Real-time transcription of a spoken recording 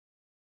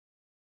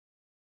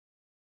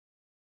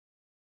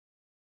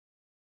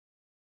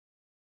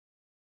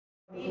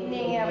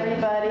Evening,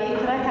 everybody.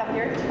 Could I have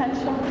your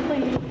attention,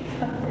 please?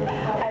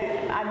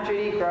 I'm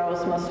Judy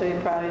Gross. Most of you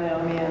probably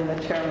know me. I'm the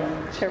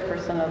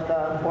chairperson of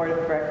the Board of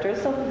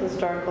Directors of the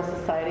Historical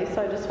Society.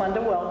 So I just wanted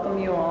to welcome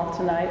you all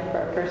tonight for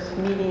our first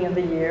meeting of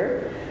the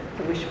year.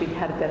 I wish we'd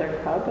had a better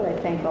crowd, but I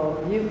thank all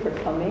of you for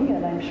coming,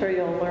 and I'm sure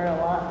you'll learn a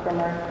lot from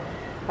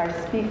our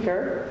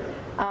speaker.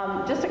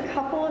 Just a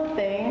couple of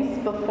things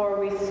before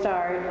we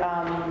start.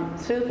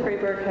 Sue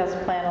Freeberg has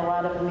planned a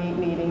lot of neat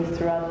meetings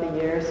throughout the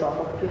year, so I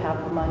hope you have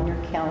them on your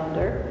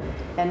calendar.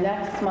 And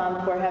next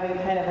month we're having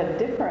kind of a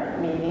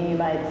different meeting, you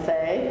might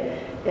say.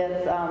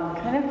 It's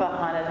kind of a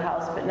haunted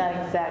house, but not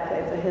exactly.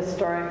 It's a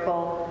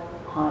historical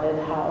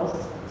haunted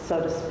house,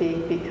 so to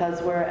speak,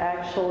 because we're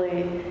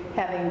actually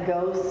having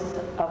ghosts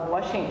of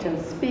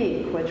Washington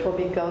speak, which will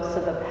be ghosts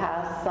of the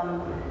past,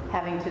 some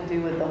having to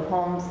do with the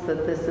homes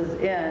that this is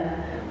in.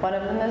 One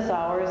of them is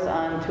ours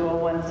on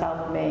 201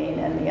 South Main,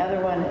 and the other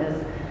one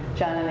is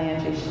John and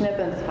Angie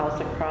Schnibben's house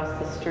across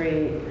the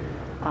street,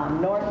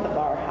 north of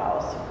our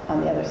house, on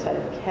the other side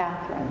of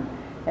Catherine.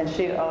 And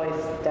she always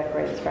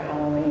decorates for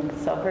Halloween,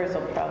 so hers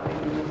will probably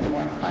be even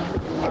more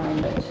haunted than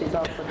mine, but she's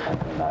also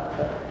talking about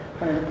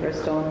one of the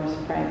first owners,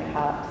 Frank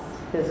Hopps.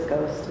 His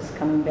ghost is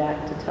coming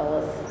back to tell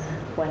us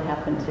what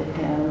happened to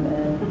him,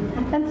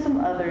 and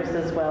some others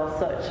as well.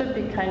 So it should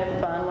be kind of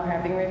fun. We're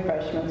having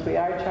refreshments. We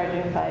are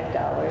charging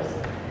 $5,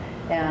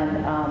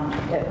 and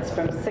it's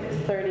from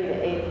 6:30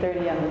 to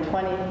 8:30 on the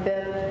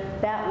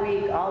 25th. That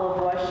week, all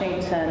of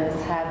Washington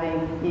is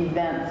having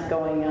events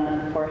going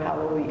on for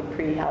Halloween,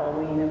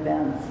 pre-Halloween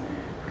events.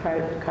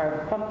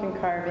 Pumpkin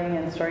carving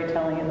and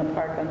storytelling in the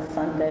park on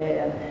Sunday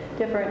and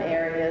different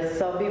areas.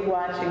 So be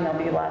watching. There'll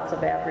be lots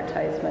of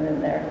advertisement in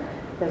there.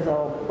 There's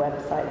a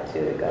website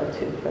too to go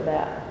to for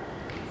that.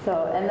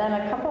 So, and then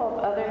a couple of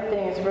other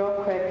things real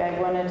quick I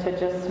wanted to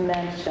just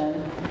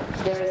mention.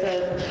 There's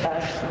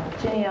a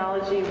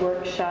genealogy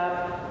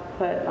workshop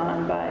put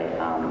on by,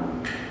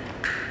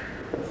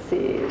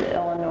 the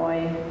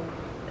Illinois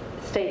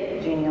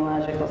State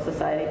Genealogical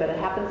Society, but it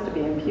happens to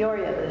be in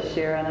Peoria this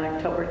year on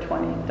October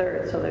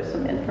 23rd. So there's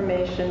some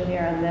information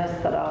here on this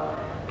that I'll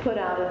put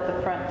out at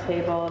the front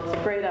table. It's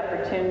a great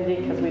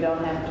opportunity because we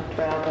don't have to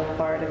travel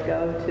far to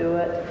go to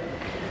it.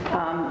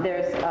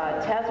 There's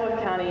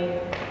Tazewell County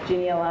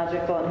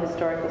Genealogical and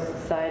Historical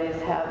Societies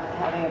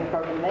having a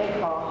program they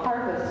call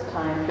Harvest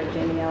Time for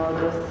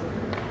genealogists.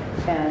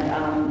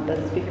 And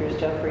the speaker is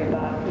Jeffrey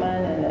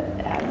Bachman, and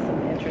it has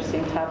some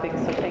interesting topics,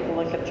 so take a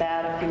look at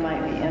that if you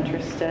might be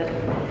interested.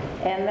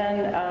 And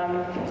then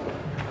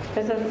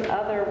there's this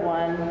other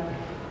one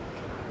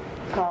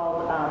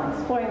called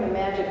Exploring the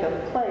Magic of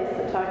Place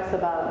that talks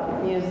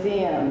about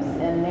museums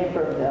in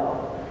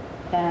Naperville.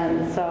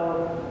 And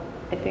so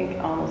I think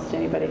almost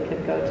anybody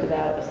could go to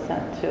that. It was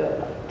sent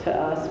to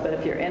us, but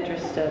if you're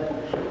interested,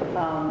 it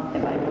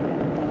might be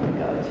one to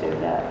go to.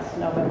 That's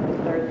November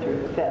 3rd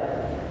through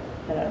 5th.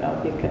 I don't know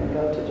if you can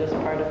go to just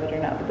part of it or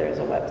not, but there's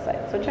a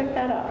website. So check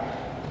that out.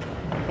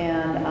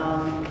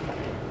 And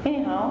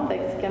anyhow,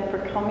 thanks again for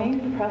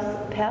coming.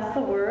 Pass the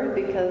word,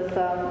 because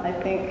I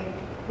think,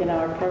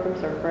 our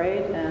programs are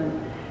great, and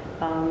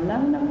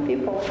not enough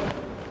people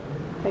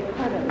take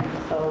part in them.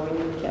 So we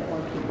need to get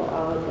more people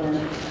out, and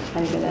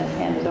I'm going to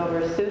hand it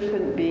over. Sue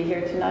couldn't be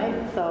here tonight,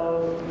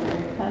 so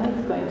Mary Penn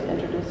is going to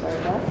introduce our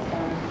guest,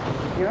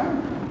 and you're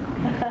on.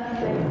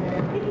 Thanks,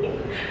 Mary.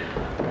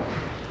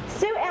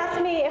 Sue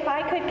asked me if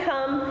I could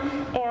come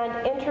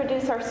and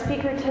introduce our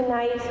speaker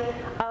tonight,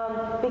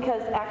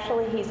 because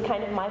actually he's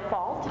kind of my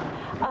fault.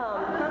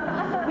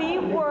 We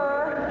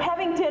were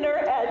having dinner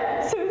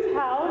at Sue's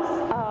house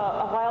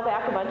a while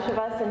back, a bunch of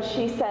us, and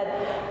she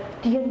said,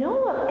 do you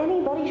know of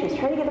anybody, she was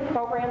trying to get the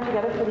program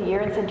together for the year,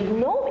 and said, do you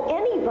know of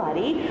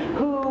anybody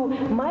who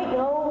might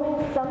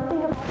know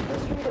something about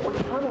history that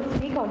would come and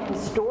speak on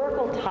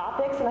historical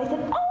topics? And I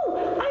said,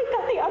 oh, I've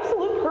got the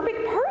absolute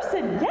perfect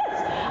person, yes.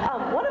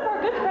 One of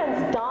our good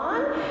friends,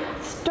 Don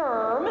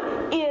Sturm,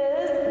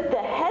 is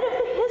the head of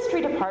the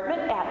history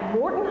department at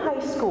Morton High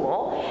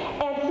School,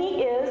 and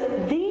he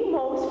is the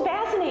most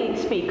fascinating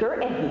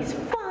speaker, and he's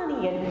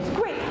funny, and he's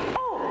great.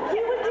 Oh, he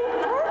would be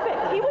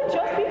perfect. He would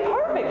just be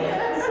perfect.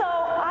 So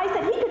I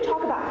said he could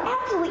talk about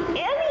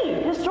absolutely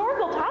any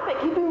historical topic.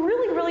 He'd be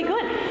really, really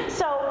good.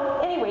 So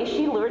anyway,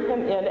 she lured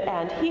him in,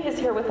 and he is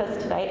here with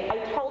us tonight. I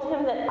told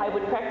him that I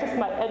would practice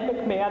my Ed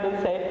McMahon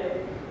and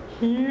say,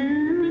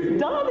 here's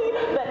Donnie,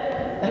 but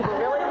you will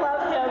really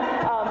love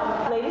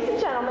him. Ladies and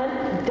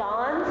gentlemen,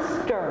 Don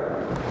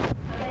Sturm.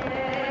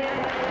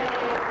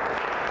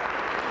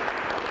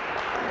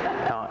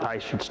 Now, I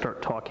should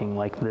start talking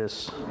like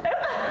this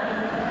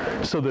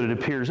so that it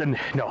appears, and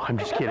no, I'm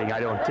just kidding, I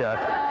don't,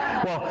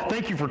 well,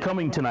 thank you for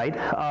coming tonight.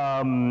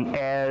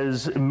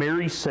 As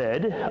Mary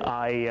said,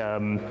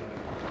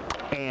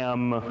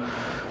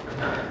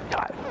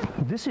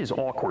 this is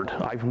awkward.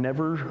 I've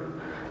never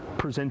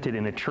presented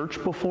in a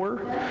church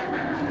before,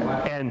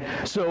 and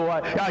so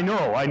I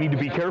know I need to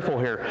be careful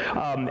here,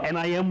 and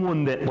I am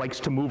one that likes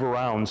to move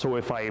around, so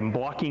if I am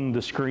blocking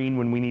the screen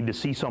when we need to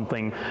see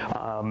something,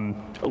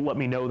 let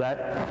me know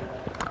that.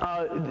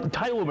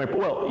 Title of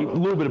well, a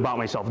little bit about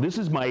myself. This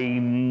is my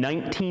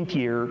 19th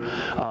year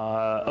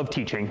of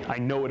teaching. I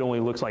know it only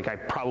looks like I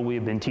probably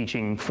have been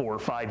teaching 4 or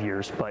 5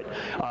 years, but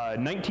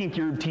 19th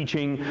year of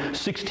teaching,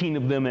 16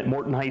 of them at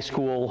Morton High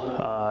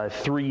School,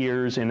 3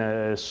 years in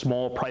a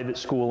small private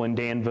school in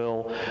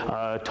Danville.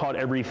 Taught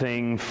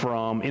everything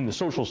from, in the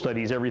social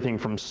studies, everything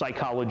from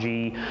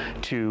psychology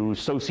to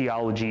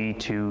sociology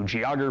to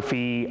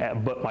geography,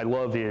 but my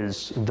love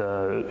is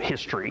the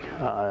history.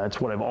 That's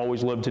what I've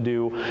always loved to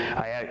do.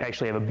 I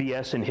actually have a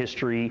BS in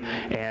history,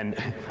 and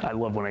I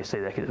love when I say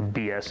that, 'cause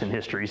BS in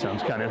history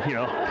sounds kind of,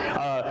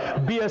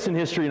 BS in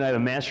history, and I have a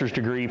master's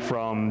degree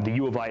from the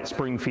U of I at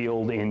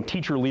Springfield in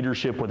teacher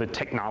leadership with a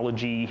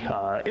technology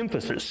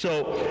emphasis.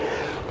 So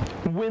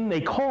when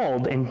they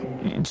called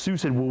and Sue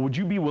said, well, would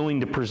you be willing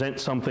to present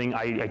something?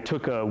 I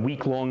took a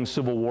week-long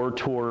Civil War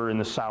tour in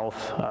the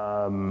South,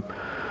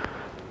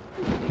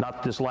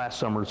 not this last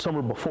summer,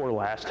 summer before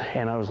last,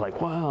 and I was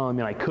like, well, I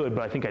mean, I could,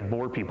 but I think I'd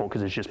bore people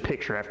because it's just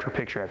picture after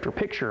picture after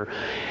picture,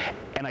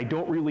 and I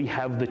don't really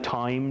have the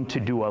time to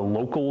do a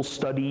local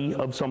study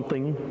of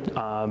something.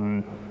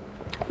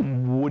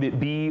 Would it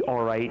be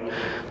all right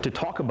to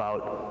talk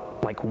about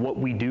like what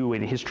we do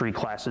in history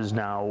classes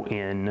now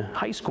in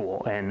high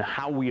school and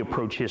how we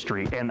approach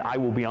history? And I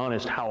will be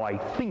honest, how I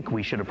think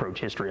we should approach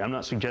history. I'm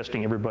not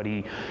suggesting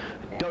everybody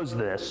does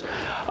this.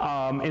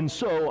 And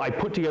so I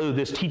put together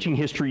this Teaching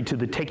History to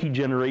the Techie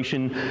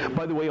Generation.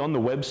 By the way, on the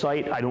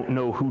website, I don't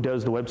know who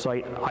does the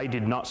website, I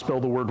did not spell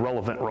the word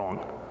relevant wrong.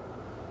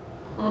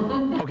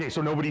 Okay,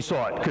 so nobody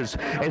saw it, because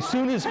as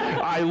soon as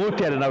I looked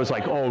at it, I was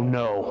like, oh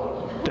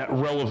no, that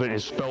relevant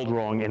is spelled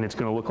wrong, and it's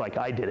going to look like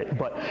I did it.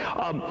 But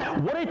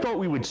what I thought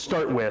we would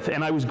start with,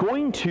 and I was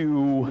going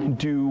to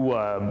do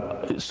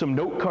some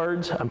note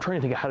cards. I'm trying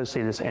to think of how to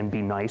say this and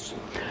be nice.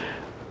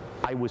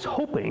 I was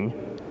hoping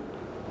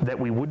that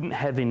we wouldn't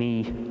have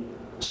any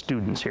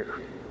students here.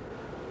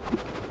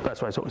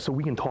 That's why so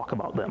we can talk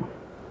about them,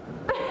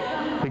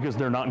 because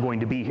they're not going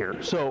to be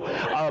here. So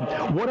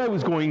what I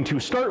was going to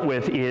start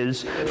with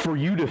is for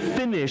you to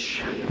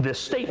finish this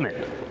statement,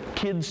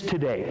 kids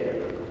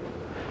today.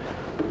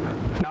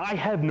 Now I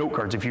have note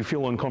cards. If you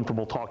feel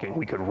uncomfortable talking,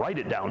 we could write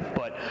it down,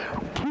 but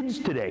kids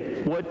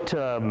today, what?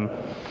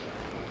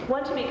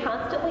 Want to be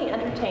constantly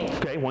entertained.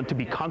 Okay, want to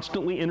be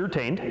constantly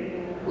entertained.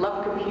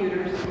 Love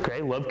computers.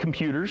 Okay, love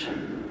computers.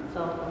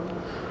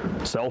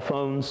 Cell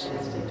phones.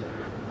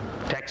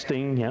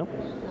 Texting, yeah.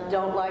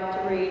 Don't like to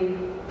read.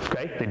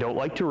 Okay, they don't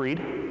like to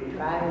read.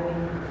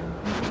 Driving.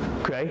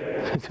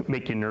 Okay,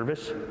 make you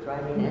nervous.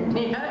 Driving and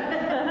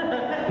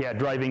Yeah,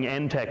 driving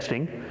and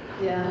texting.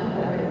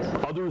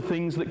 Yeah. Other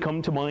things that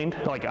come to mind,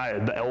 like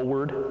the L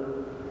word.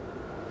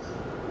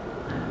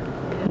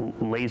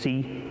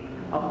 Lazy.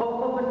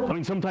 I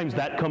mean, sometimes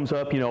that comes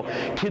up,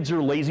 kids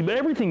are lazy, but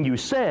everything you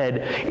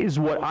said is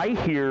what I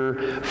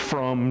hear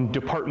from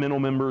departmental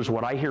members,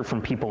 what I hear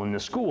from people in the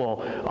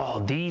school.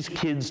 Oh, these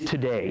kids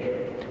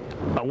today.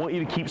 I want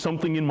you to keep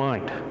something in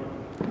mind.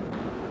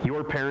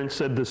 Your parents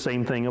said the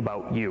same thing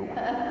about you.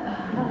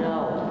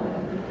 no.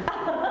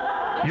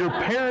 Your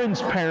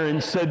parents'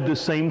 parents said the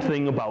same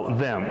thing about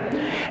them.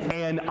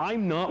 And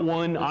I'm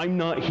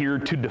not here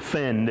to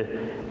defend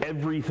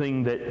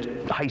everything that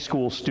high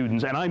school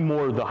students, and I'm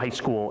more the high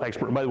school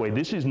expert. By the way,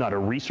 this is not a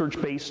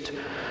research-based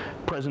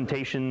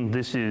presentation.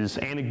 This is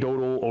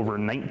anecdotal over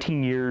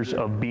 19 years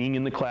of being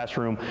in the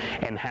classroom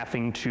and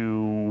having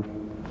to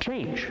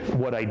change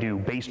what I do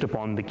based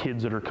upon the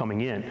kids that are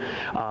coming in.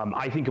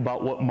 I think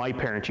about what my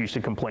parents used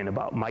to complain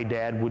about. My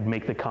dad would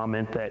make the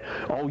comment that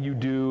all you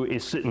do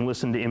is sit and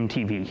listen to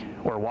MTV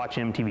or watch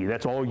MTV.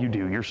 That's all you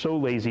do. You're so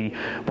lazy.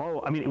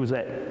 Well, I mean, it was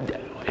that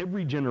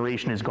every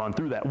generation has gone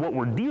through that. What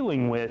we're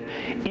dealing with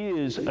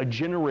is a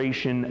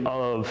generation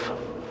of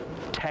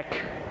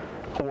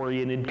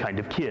tech-oriented kind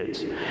of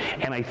kids.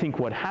 And I think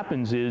what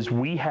happens is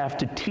we have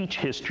to teach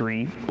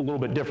history a little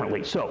bit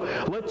differently. So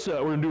let's,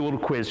 we're going to do a little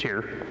quiz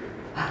here.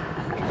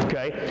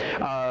 Okay?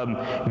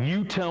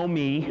 You tell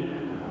me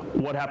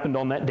what happened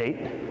on that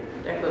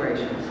date.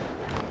 Declarations.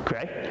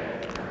 Okay?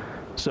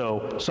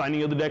 So,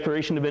 signing of the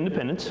Declaration of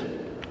Independence.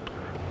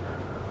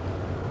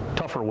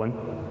 Tougher one.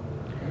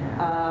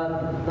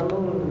 The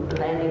moon,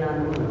 landing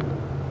on the moon.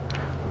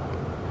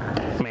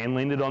 Man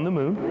landed on the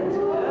moon.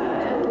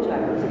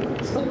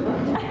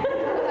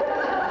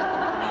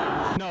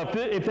 Now,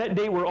 if that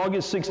date were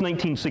August 6,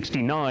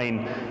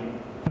 1969,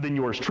 then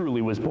yours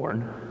truly was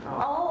born.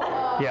 Oh.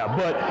 Yeah,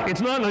 but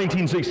it's not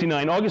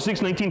 1969. August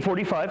 6,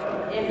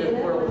 1945. End of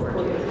World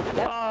War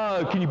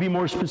II. Can you be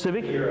more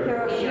specific?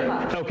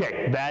 Hiroshima.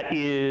 Okay, that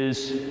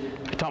is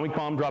atomic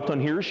bomb dropped on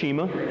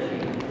Hiroshima.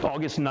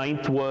 August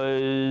 9th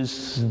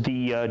was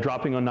the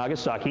dropping on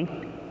Nagasaki.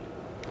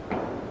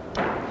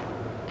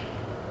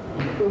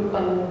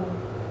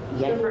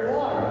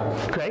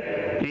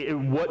 Okay,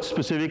 what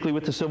specifically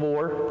with the Civil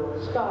War?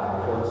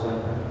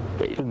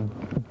 It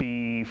would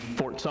be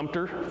Fort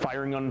Sumter,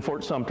 firing on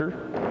Fort Sumter.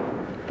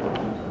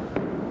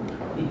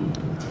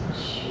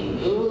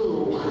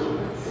 Ooh,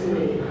 let's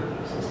see.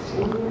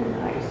 Senior in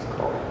high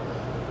school.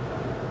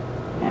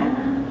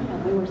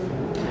 Yeah, we were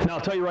senior. Now,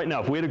 I'll tell you right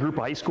now, if we had a group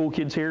of high school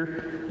kids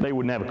here, they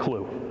wouldn't have a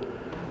clue.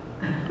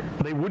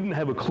 They wouldn't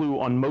have a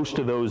clue on most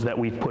of those that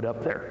we've put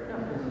up there.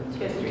 It's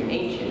history,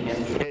 ancient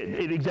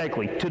history.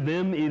 Exactly. To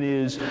them,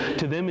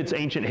 it's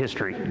ancient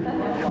history.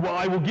 Well,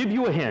 I will give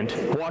you a hint.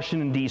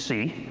 Washington,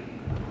 D.C.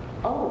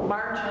 Oh,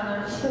 March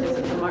on the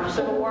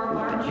Civil War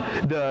March?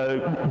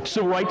 The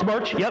Civil Rights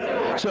March,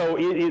 yep. So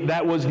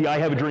that was the I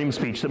Have a Dream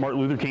speech that Martin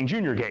Luther King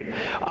Jr. gave.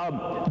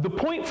 The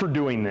point for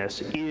doing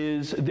this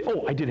is,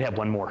 I did have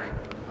one more.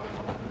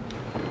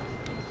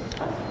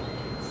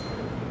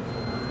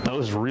 That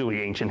was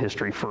really ancient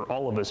history for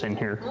all of us in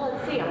here. Well,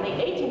 let's see, on the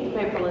 18th of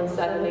April in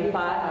 75,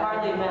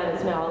 hardly a man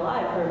is now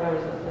alive who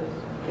remembers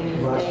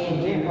this day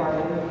and year.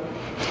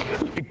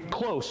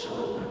 Close.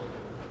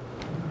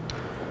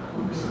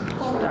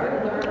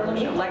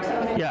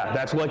 Lexington. Yeah,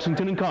 that's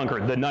Lexington and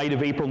Concord, the night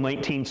of April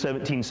 19,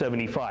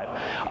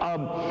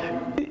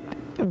 1775.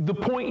 The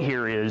point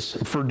here is,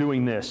 for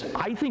doing this,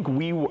 I think a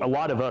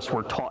lot of us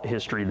were taught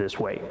history this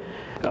way.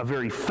 A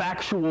very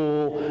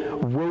factual,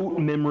 rote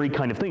memory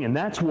kind of thing. And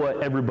that's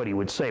what everybody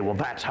would say. Well,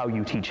 that's how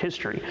you teach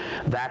history.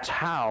 That's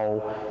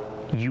how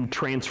you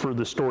transfer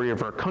the story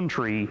of our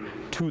country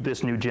to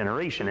this new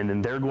generation. And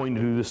then they're going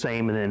to do the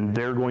same, and then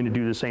they're going to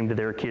do the same to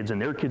their kids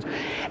and their kids.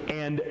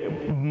 And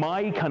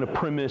my kind of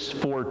premise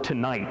for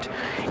tonight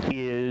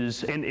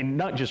is, and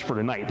not just for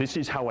tonight, this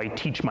is how I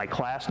teach my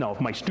class. Now,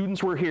 if my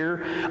students were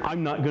here,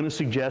 I'm not going to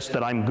suggest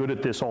that I'm good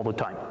at this all the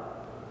time.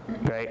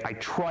 Okay, I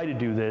try to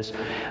do this.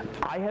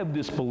 I have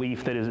this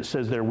belief that, as it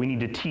says there, we need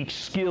to teach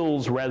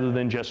skills rather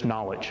than just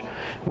knowledge.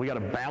 We got to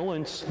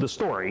balance the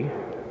story.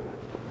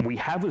 We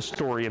have a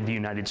story of the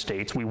United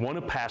States. We want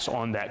to pass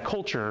on that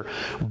culture,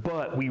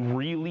 but we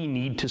really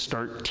need to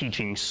start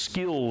teaching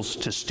skills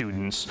to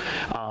students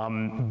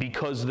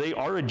because they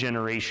are a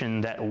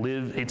generation that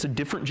it's a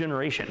different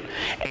generation.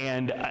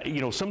 And,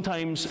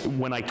 sometimes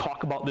when I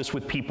talk about this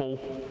with people,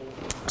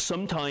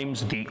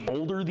 sometimes the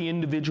older the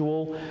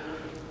individual,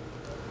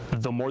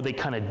 the more they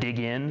kind of dig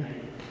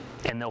in,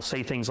 and they'll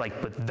say things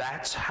like, but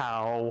that's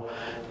how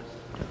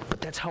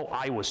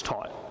I was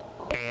taught.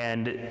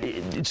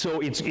 And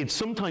so it's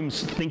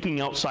sometimes thinking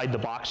outside the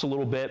box a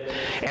little bit.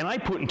 And I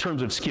put in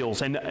terms of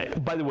skills, and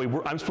by the way,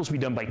 I'm supposed to be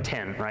done by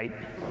 10, right?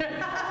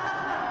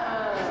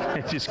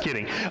 Just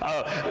kidding.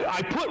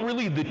 I put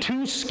really the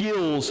two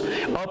skills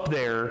up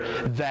there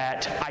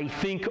that I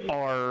think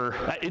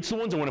it's the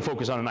ones I want to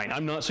focus on tonight.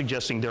 I'm not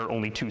suggesting there are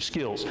only two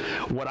skills.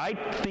 What I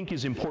think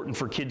is important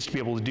for kids to be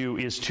able to do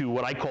is to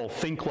what I call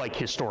think like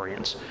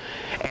historians.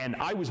 And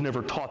I was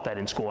never taught that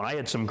in school. And I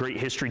had some great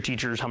history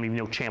teachers. How many of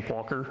you know Champ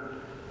Walker?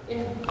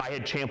 I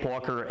had Champ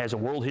Walker as a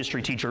world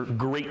history teacher,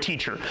 great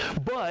teacher.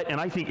 And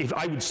I think if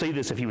I would say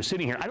this if he was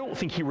sitting here, I don't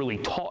think he really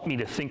taught me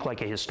to think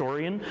like a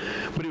historian,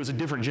 but it was a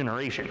different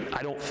generation.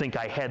 I don't think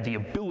I had the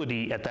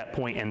ability at that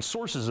point and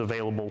sources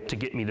available to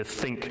get me to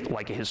think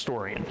like a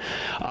historian.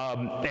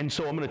 And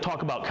so I'm going to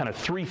talk about kind of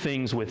three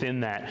things within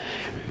that.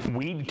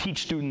 We need to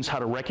teach students how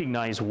to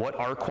recognize what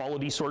are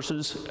quality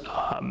sources.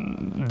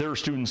 There are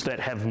students that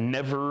have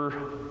never,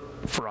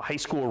 for a high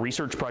school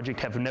research project,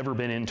 have never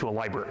been into a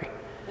library.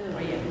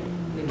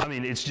 I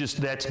mean, it's just,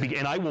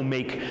 and I will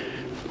make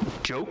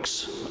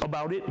jokes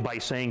about it by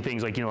saying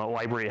things like, a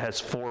library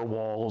has 4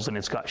 walls and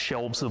it's got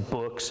shelves of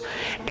books,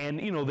 and,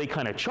 they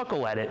kind of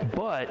chuckle at it,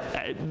 but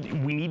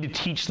we need to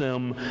teach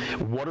them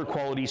what are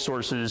quality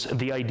sources,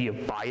 the idea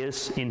of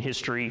bias in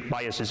history.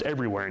 Bias is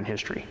everywhere in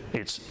history.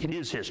 It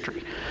is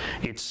history.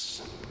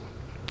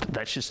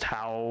 That's just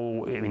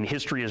how,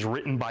 history is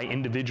written by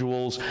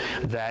individuals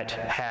that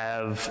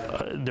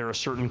they're a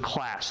certain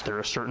class, they're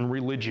a certain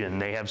religion,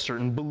 they have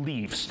certain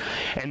beliefs.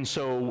 And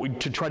so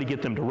to try to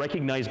get them to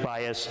recognize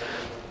bias.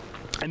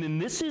 And then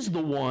this is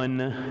the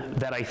one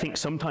that I think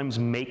sometimes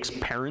makes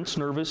parents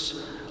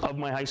nervous of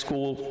my high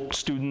school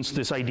students,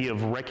 this idea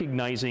of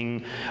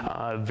recognizing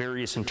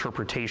various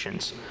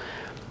interpretations.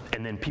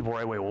 And then people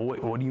right away, well,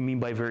 what do you mean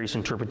by various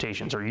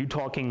interpretations? Are you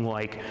talking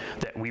like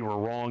that we were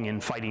wrong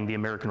in fighting the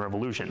American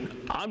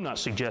Revolution? I'm not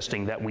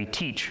suggesting that we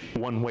teach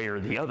one way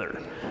or the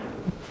other.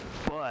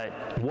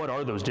 But what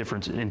are those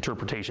different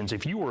interpretations?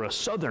 If you were a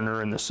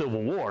Southerner in the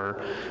Civil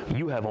War,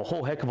 you have a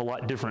whole heck of a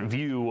lot different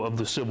view of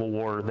the Civil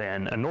War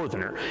than a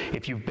Northerner.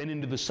 If you've been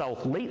into the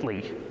South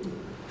lately,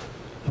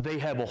 they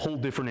have a whole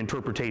different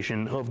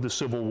interpretation of the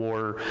Civil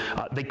War.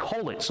 They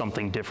call it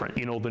something different.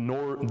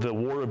 The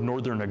War of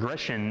Northern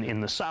Aggression in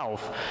the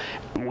South,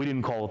 we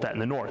didn't call it that in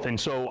the North. And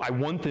so I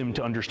want them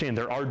to understand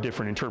there are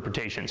different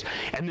interpretations.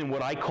 And then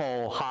what I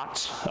call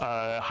HOTS,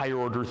 higher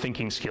order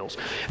thinking skills.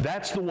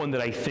 That's the one that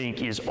I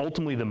think is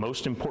ultimately the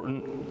most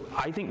important.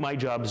 I think my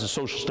job as a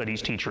social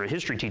studies teacher, a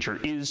history teacher,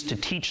 is to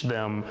teach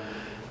them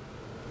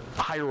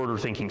higher order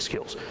thinking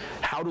skills,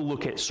 how to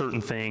look at certain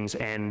things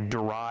and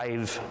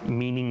derive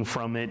meaning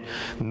from it,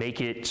 make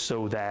it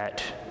so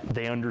that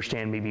they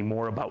understand maybe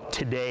more about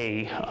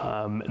today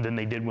than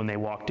they did when they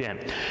walked in.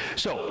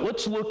 So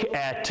let's look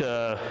at,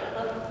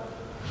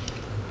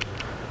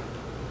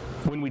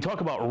 when we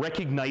talk about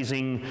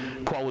recognizing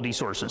quality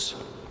sources,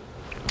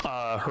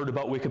 heard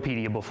about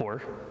Wikipedia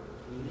before.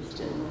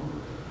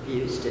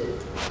 Used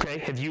it. Okay,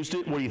 have used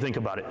it? What do you think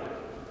about it?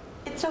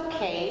 It's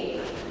okay.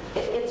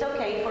 It's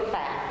okay for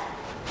fact,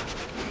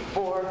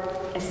 for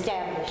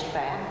established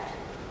fact.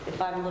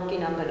 If I'm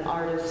looking up an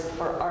artist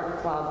for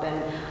art club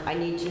and I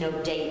need to know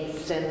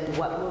dates and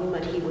what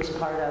movement he was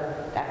part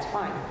of, that's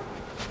fine.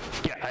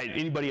 Yeah,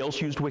 anybody else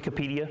used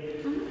Wikipedia?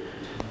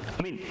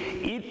 I mean,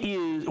 it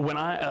is, when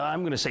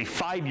I'm going to say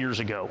 5 years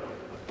ago,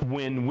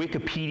 when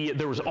Wikipedia,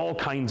 there was all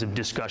kinds of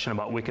discussion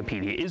about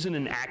Wikipedia. Isn't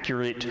an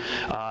accurate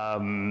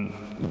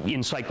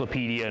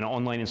encyclopedia, an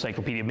online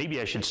encyclopedia? Maybe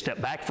I should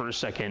step back for a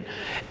second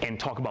and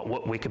talk about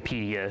what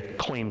Wikipedia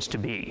claims to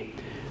be.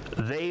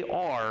 They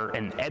are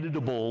an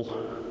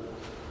editable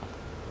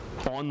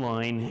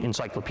online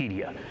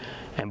encyclopedia.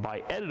 And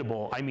by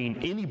editable, I mean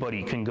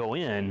anybody can go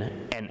in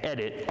and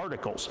edit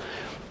articles.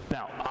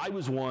 Now, I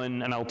was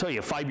one, and I'll tell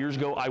you, 5 years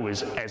ago, I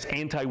was as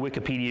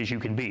anti-Wikipedia as you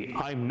can be.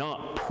 I'm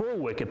not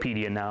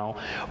pro-Wikipedia now,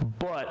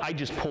 but I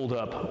just pulled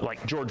up,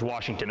 like, George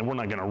Washington, and we're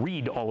not going to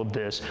read all of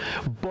this,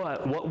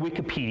 but what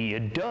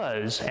Wikipedia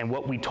does, and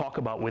what we talk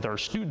about with our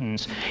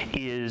students,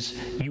 is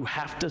you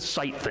have to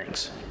cite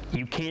things.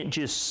 You can't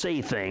just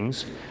say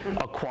things.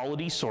 A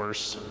quality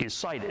source is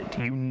cited.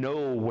 You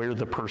know where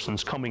the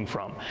person's coming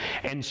from.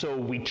 And so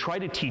we try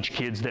to teach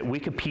kids that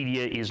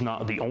Wikipedia is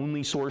not the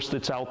only source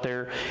that's out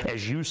there.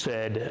 As you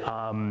said,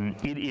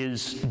 it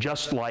is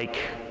just like,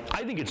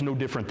 I think it's no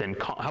different than,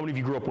 how many of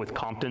you grew up with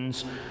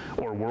Compton's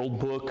or World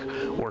Book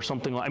or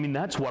something like, I mean,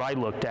 that's what I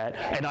looked at.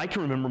 And I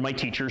can remember my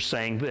teachers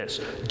saying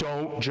this: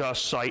 don't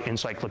just cite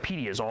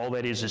encyclopedias. All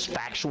that is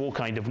factual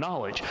kind of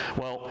knowledge.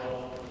 Well,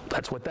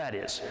 that's what that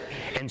is.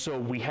 And so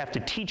we have to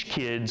teach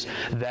kids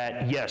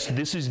that, yes,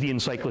 this is the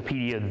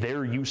encyclopedia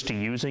they're used to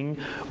using,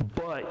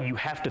 but you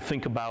have to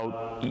think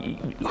about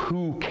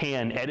who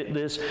can edit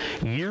this.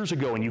 Years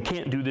ago, and you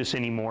can't do this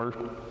anymore,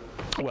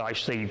 well, I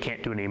should say you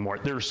can't do it anymore.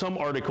 There are some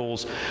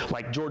articles,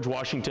 like George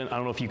Washington, I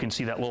don't know if you can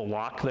see that little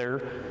lock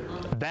there.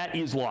 That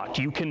is locked.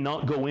 You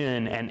cannot go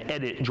in and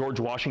edit George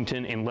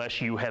Washington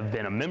unless you have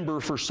been a member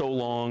for so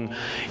long,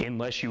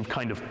 unless you've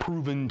kind of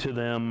proven to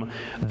them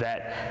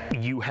that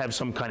you have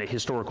some kind of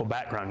historical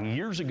background.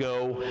 Years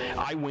ago,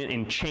 I went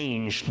and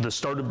changed the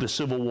start of the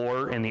Civil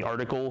War in the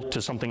article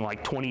to something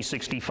like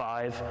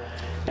 2065,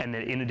 and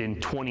it ended in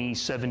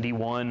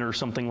 2071 or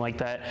something like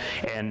that.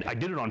 And I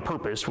did it on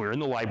purpose. We were in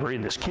the library,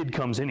 and this kid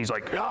comes in, he's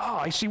like,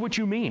 I see what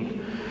you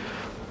mean.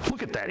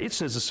 Look at that, it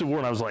says the Civil War,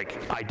 and I was like,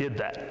 I did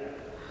that.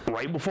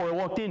 Right before I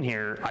walked in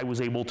here, I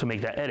was able to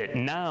make that edit.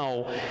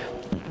 Now,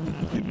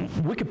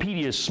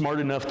 Wikipedia is smart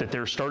enough that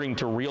they're starting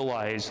to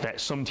realize that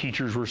some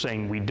teachers were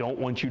saying, we don't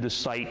want you to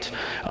cite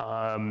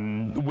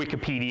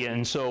Wikipedia,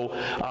 and so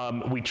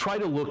we try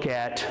to look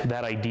at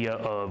that idea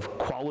of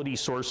quality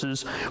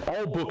sources.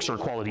 All books are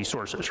quality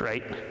sources,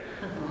 right?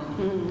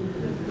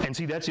 And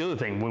see, that's the other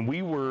thing. When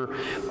we were,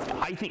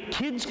 I think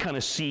kids kind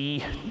of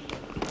see,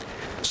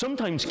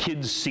 sometimes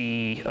kids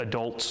see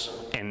adults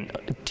and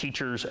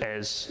teachers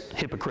as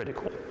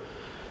hypocritical.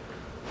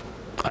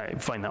 I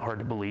find that hard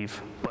to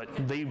believe, but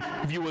they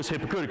view us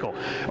hypocritical.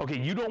 Okay,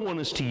 you don't want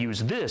us to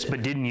use this,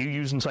 but didn't you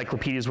use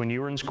encyclopedias when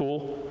you were in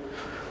school?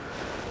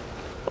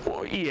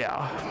 Well,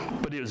 yeah,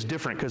 but it was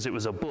different because it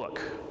was a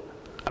book.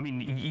 I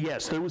mean,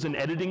 yes, there was an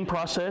editing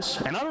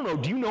process, and I don't know,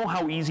 do you know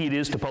how easy it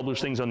is to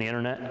publish things on the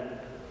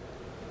internet?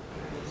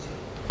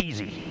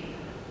 Easy.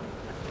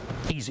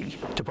 Easy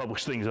to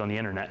publish things on the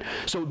internet.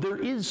 So there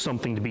is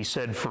something to be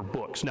said for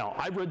books. Now,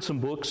 I've read some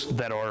books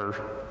that are,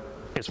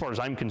 as far as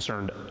I'm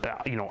concerned,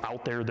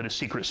 out there, that a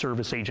Secret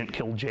Service agent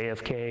killed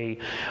JFK.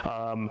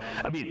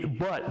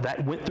 But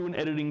that went through an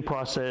editing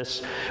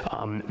process.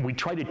 We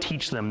try to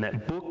teach them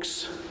that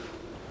books,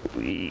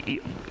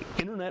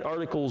 internet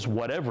articles,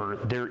 whatever,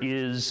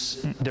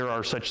 there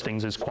are such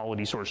things as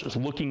quality sources,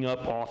 looking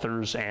up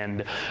authors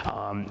and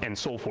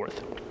so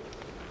forth.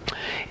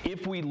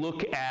 If we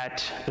look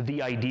at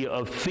the idea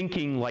of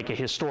thinking like a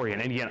historian,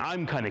 and again,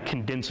 I'm kind of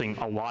condensing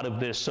a lot of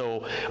this,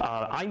 so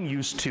I'm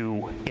used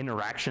to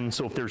interaction,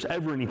 so if there's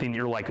ever anything that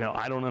you're like, no,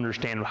 I don't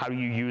understand, how do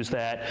you use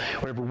that,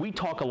 whatever, we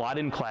talk a lot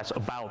in class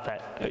about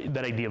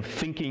that idea of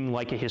thinking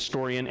like a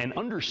historian and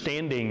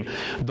understanding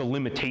the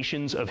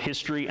limitations of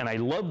history. And I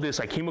love this.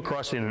 I came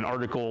across it in an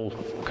article,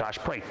 gosh,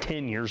 probably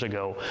 10 years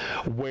ago,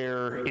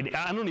 where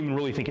I don't even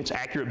really think it's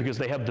accurate, because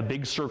they have the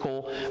big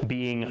circle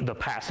being the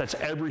past. That's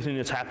everything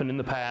that's happened in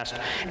the past,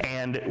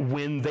 and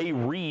when they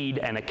read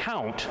an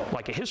account,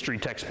 like a history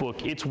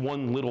textbook, it's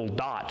one little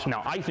dot.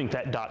 Now, I think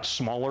that dot's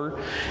smaller,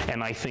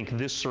 and I think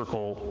this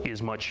circle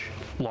is much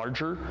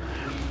larger,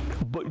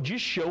 but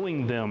just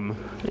showing them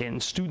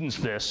and students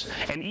this,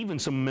 and even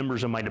some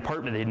members of my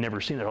department, they'd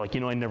never seen it, they're like,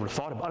 I never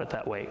thought about it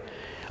that way.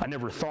 I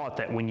never thought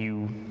that when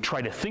you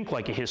try to think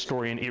like a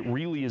historian, it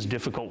really is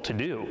difficult to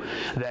do,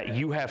 that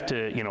you have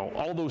to,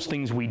 all those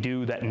things we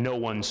do that no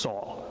one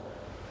saw.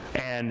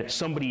 And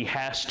somebody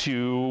has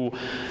to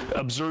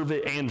observe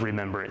it and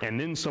remember it. And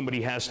then somebody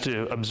has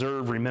to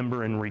observe,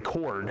 remember, and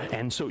record.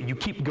 And so you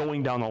keep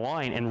going down the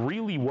line, and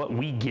really what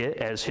we get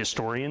as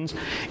historians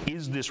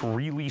is this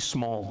really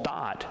small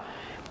dot.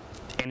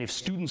 And if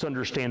students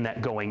understand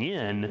that going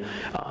in,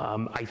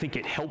 I think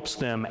it helps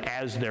them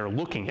as they're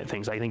looking at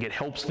things. I think it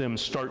helps them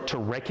start to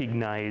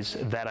recognize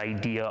that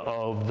idea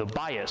of the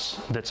bias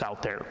that's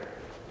out there.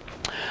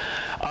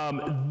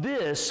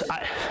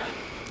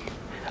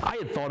 I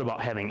had thought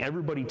about having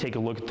everybody take a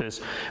look at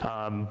this,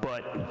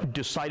 but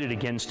decided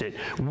against it.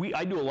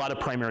 I do a lot of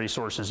primary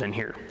sources in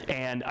here,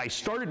 and I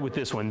started with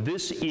this one.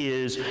 This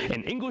is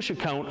an English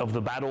account of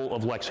the Battle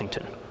of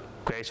Lexington.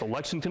 Okay, so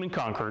Lexington and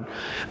Concord.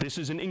 This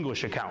is an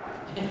English account.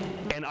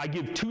 And I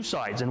give two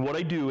sides, and what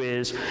I do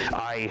is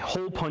I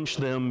hole punch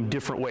them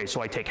different ways.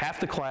 So I take half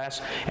the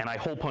class and I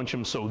hole punch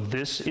them so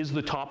this is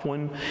the top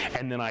one,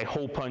 and then I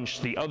hole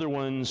punch the other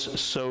ones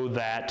so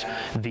that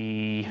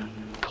the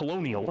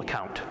colonial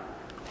account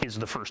is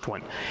the first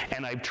one.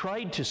 And I've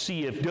tried to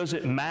see if does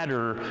it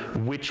matter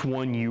which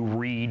one you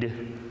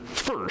read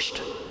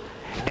first.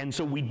 And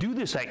so we do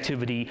this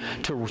activity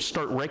to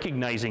start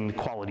recognizing the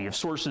quality of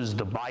sources,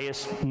 the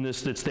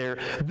biasness that's there.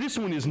 This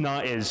one is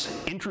not as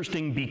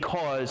interesting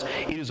because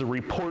it is a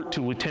report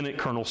to Lieutenant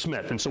Colonel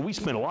Smith. And so we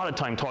spent a lot of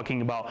time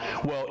talking about,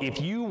 well, if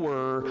you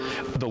were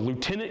the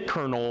Lieutenant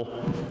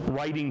Colonel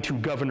writing to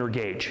Governor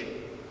Gage,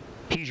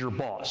 he's your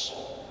boss.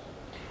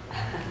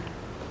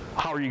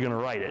 How are you going to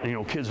write it?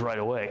 And, kids right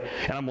away.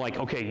 And I'm like,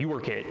 okay, you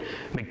work at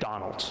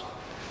McDonald's,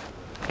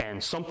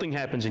 and something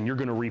happens and you're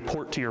going to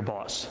report to your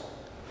boss.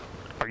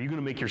 Are you going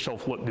to make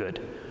yourself look good?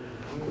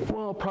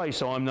 Well, probably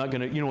so. I'm not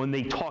going to, and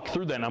they talk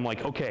through that, and I'm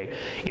like, okay,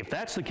 if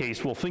that's the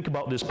case, well, think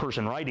about this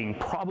person writing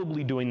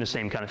probably doing the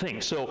same kind of thing.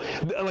 So,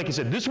 like I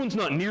said, this one's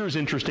not near as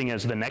interesting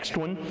as the next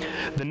one.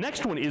 The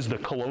next one is the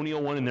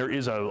colonial one, and there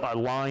is a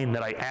line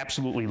that I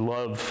absolutely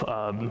love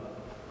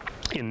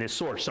in this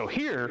source. So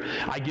here,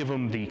 I give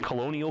them the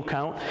colonial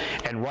count,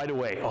 and right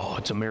away, oh,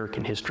 it's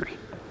American history.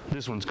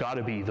 This one's got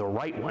to be the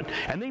right one.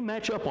 And they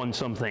match up on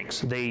some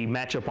things. They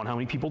match up on how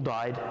many people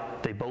died.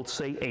 They both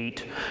say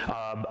 8.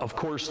 Of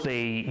course,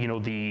 the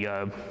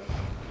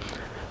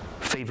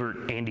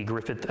favorite Andy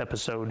Griffith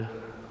episode.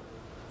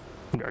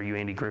 Are you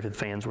Andy Griffith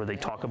fans, where they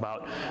talk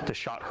about the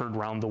shot heard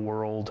round the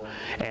world,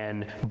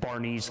 and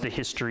Barney's the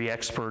history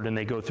expert, and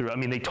they go through,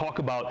 they talk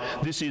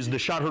about this is the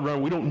shot heard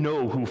round, we don't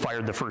know who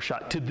fired the first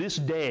shot. To this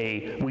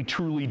day, we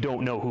truly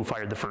don't know who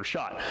fired the first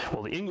shot.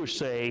 Well, the English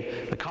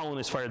say the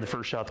colonists fired the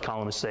first shot, the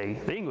colonists say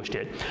the English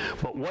did.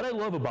 But what I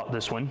love about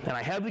this one, and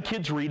I have the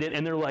kids read it,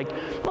 and they're like,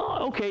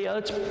 oh, okay,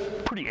 that's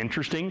pretty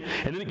interesting.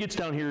 And then it gets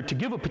down here, to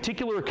give a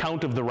particular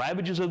account of the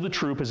ravages of the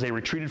troop as they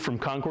retreated from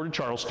Concord to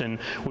Charleston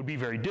would be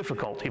very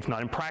difficult, if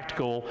not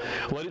impractical.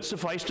 Let it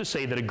suffice to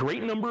say that a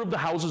great number of the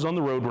houses on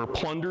the road were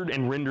plundered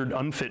and rendered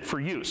unfit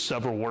for use.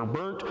 Several were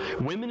burnt.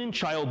 Women in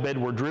childbed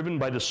were driven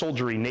by the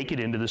soldiery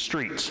naked into the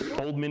streets.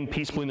 Old men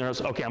peacefully in their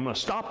houses. Okay, I'm going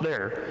to stop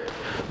there.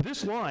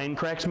 This line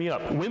cracks me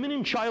up. Women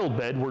in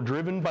childbed were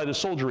driven by the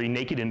soldiery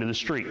naked into the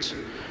streets.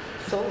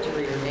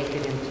 Soldiery are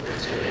naked into the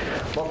street.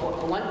 Well,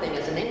 for one thing,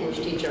 as an English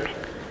teacher,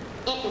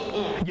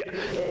 yeah.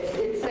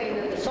 It's saying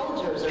that the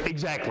soldiers are...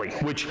 Exactly,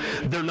 which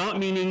they're not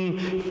meaning,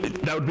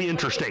 that would be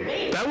interesting.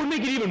 That would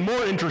make it even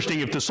more interesting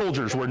if the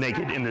soldiers were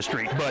naked in the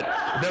street, but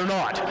they're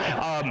not.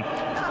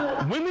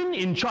 Women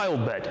in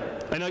childbed,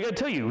 and I gotta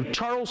tell you,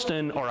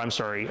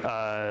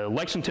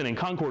 Lexington and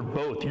Concord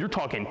both, you're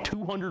talking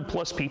 200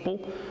 plus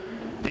people.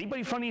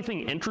 Anybody find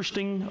anything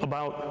interesting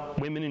about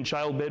women in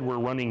childbed were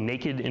running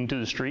naked into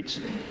the streets?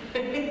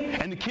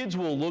 And the kids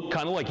will look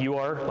kind of like you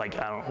are, like,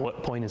 I don't know,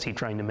 what point is he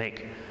trying to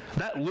make?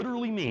 That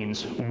literally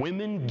means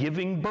women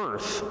giving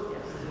birth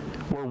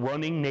were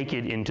running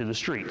naked into the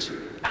streets.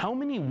 How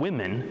many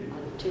women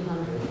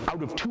 200.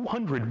 Out of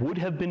 200 would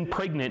have been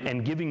pregnant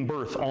and giving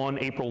birth on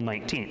April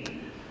 19th?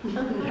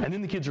 And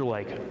then the kids are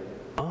like,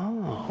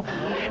 oh.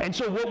 And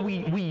so what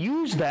we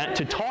use that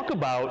to talk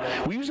about,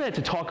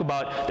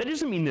 that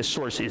doesn't mean this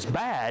source is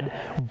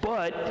bad,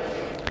 but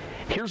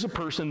here's a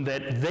person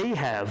that they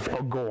have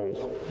a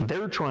goal.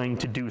 They're trying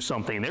to do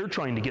something. They're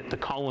trying to get the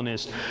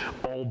colonists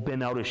all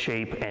bent out of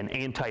shape and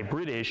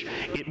anti-British.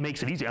 It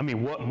makes it easy.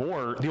 What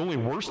more? The only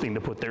worst thing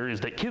to put there is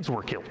that kids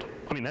were killed.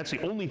 That's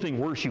the only thing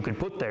worse you could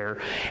put there.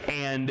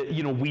 And,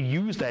 we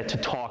use that to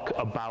talk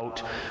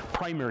about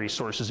primary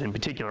sources in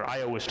particular.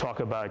 I always talk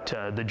about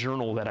the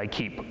journal that I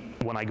keep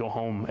when I go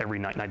home every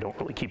night, and I don't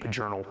really keep a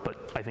journal,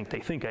 but I think they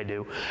think I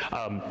do.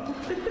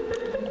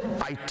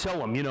 I tell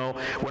them,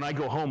 when I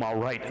go home, I'll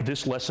write,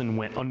 this lesson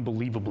went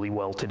unbelievably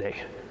well today.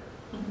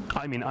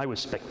 I was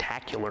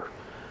spectacular.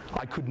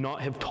 I could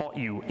not have taught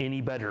you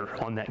any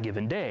better on that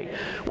given day.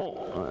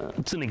 Well,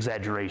 it's an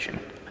exaggeration.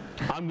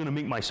 I'm going to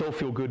make myself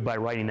feel good by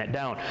writing that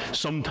down.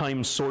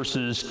 Sometimes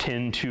sources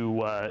tend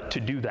to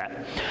do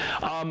that.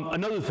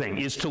 Another thing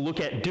is to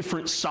look at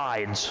different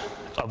sides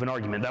of an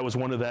argument. That was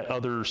one of that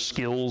other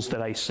skills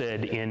that I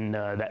said in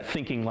that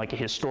thinking like a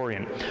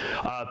historian.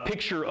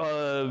 Picture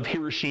of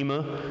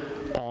Hiroshima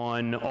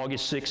on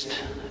August 6th,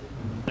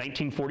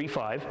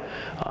 1945.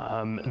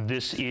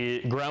 This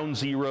is ground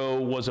zero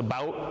was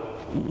about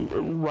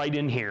right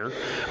in here.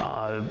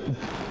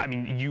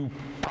 You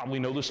probably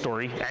know the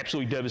story.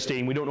 Absolutely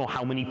devastating. We don't know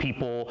how many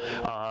people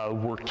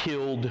were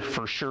killed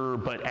for sure,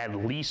 but at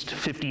least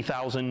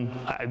 50,000,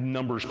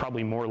 numbers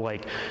probably more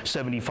like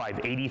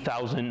 75,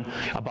 80,000,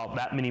 about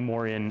that many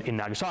more in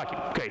Nagasaki.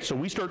 Okay, so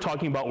we start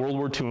talking about World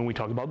War II and we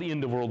talk about the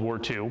end of World War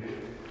II,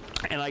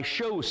 and I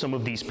show some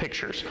of these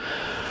pictures.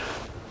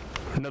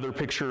 Another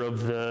picture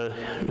of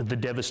the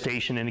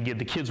devastation, and again,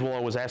 the kids will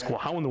always ask, well,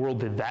 how in the world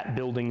did that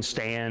building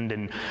stand?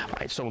 And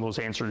some of those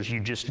answers you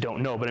just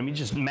don't know, but I mean,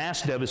 just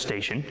mass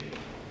devastation.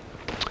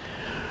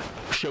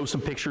 Show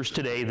some pictures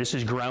today. This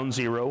is Ground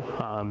Zero.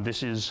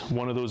 This is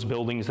one of those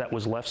buildings that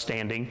was left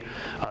standing.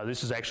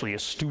 This is actually a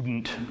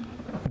student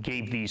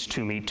gave these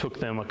to me, took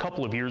them a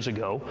couple of years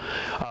ago.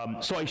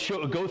 So I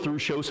go through,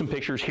 show some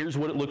pictures. Here's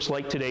what it looks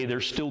like today.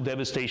 There's still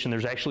devastation.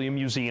 There's actually a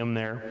museum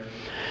there.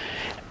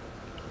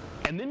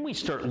 And then we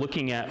start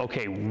looking at,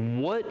 okay,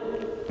 what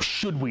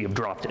should we have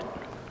dropped it?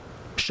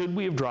 Should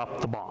we have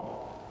dropped the bomb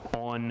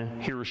on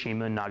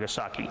Hiroshima and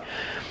Nagasaki?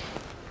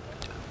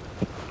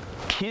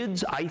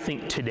 Kids, I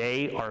think,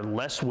 today are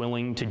less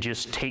willing to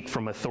just take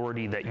from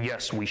authority that,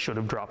 yes, we should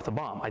have dropped the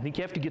bomb. I think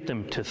you have to get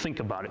them to think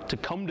about it, to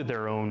come to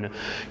their own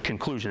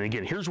conclusion.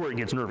 Again, here's where it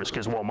gets nervous,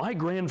 because, well, my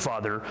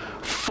grandfather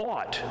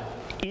fought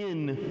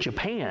in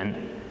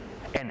Japan,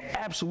 and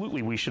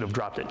absolutely we should have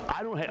dropped it.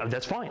 I don't have,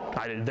 that's fine.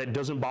 That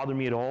doesn't bother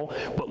me at all.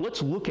 But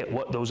let's look at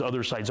what those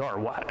other sides are.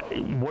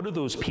 What are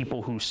those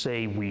people who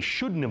say we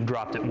shouldn't have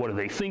dropped it? What are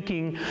they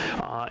thinking?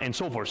 And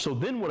so forth. So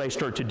then what I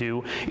start to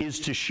do is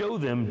to show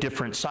them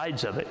different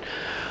sides of it.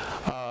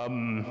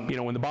 You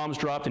know, when the bombs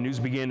dropped, the news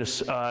began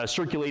to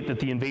circulate that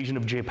the invasion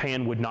of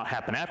Japan would not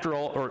happen after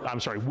all, or I'm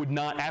sorry, would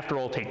not after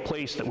all take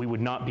place, that we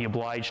would not be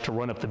obliged to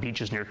run up the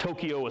beaches near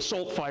Tokyo,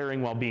 assault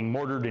firing while being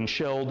mortared and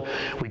shelled.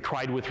 We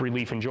cried with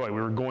relief and joy.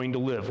 We were going to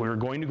live. We were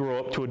going to grow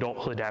up to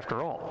adulthood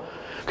after all.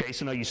 Okay,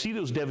 so now you see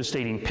those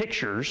devastating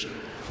pictures,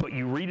 but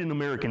you read an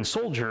American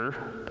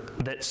soldier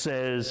that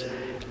says,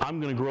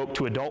 I'm going to grow up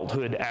to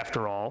adulthood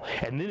after all,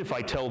 and then if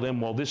I tell them,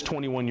 well, this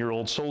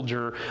 21-year-old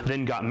soldier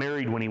then got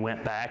married when he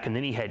went back, and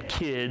then he had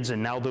kids,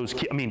 and now those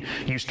kids, I mean,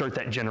 you start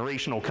that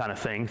generational kind of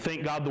thing.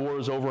 Thank God the war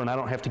is over and I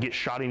don't have to get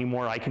shot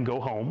anymore, I can go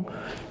home.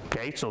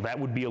 Okay, so that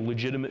would be a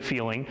legitimate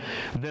feeling.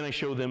 Then I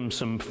show them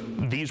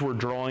these were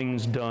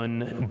drawings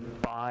done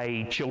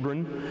by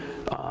children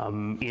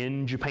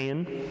in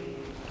Japan.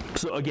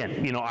 So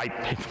again, you know,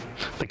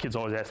 the kids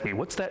always ask me,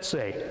 what's that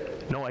say?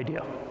 No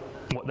idea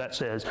what that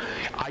says.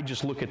 I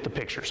just look at the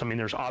pictures. I mean,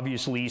 there's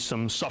obviously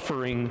some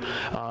suffering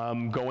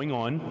going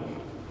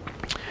on.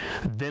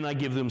 Then I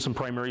give them some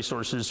primary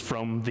sources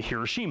from the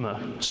Hiroshima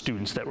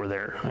students that were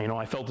there. You know,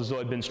 I felt as though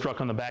I'd been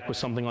struck on the back with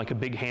something like a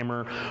big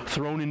hammer,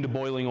 thrown into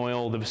boiling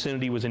oil. The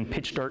vicinity was in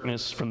pitch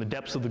darkness. From the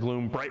depths of the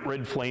gloom, bright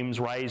red flames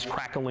rise,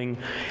 crackling,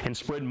 and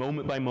spread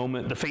moment by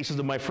moment. The faces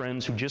of my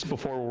friends, who just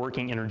before were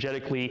working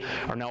energetically,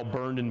 are now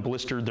burned and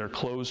blistered, their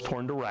clothes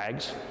torn to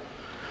rags.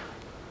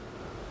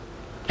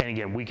 And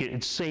again, we get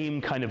the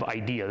same kind of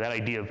idea, that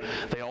idea of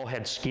they all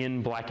had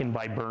skin blackened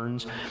by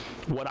burns.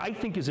 What I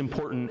think is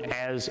important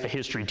as a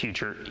history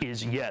teacher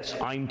is, yes,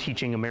 I'm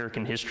teaching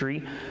American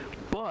history,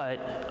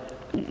 but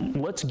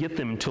let's get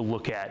them to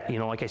look at, you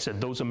know, like I said,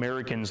 those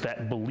Americans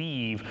that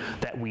believe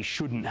that we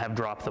shouldn't have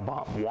dropped the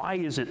bomb. Why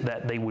is it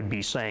that they would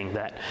be saying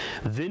that?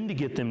 Then to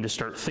get them to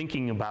start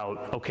thinking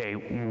about, okay,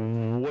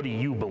 what do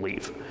you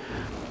believe?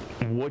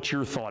 What's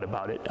your thought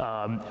about it?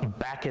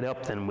 Back it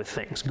up then with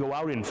things. Go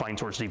out and find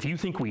sources. If you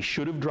think we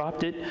should have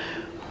dropped it,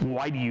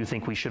 why do you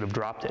think we should have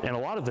dropped it? And a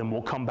lot of them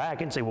will come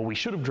back and say, well, we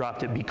should have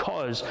dropped it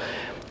because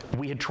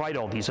we had tried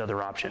all these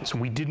other options.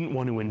 We didn't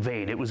want to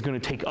invade. It was going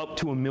to take up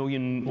to 1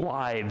 million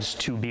lives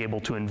to be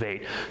able to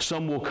invade.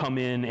 Some will come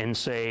in and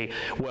say,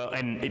 well,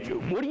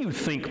 what do you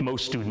think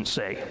most students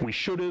say? We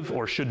should have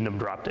or shouldn't have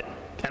dropped it?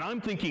 And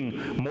I'm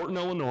thinking Morton,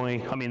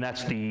 Illinois, I mean,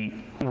 that's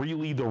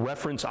really the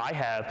reference I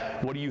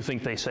have. What do you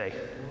think they say?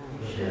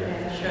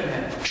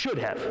 Should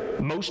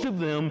have. Most of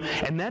them,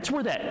 and that's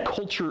where that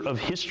culture of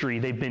history,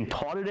 they've been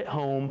taught it at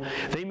home.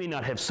 They may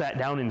not have sat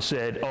down and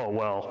said, oh,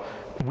 well,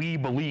 we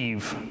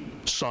believe,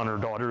 son or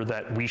daughter,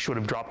 that we should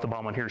have dropped the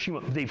bomb on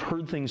Hiroshima. They've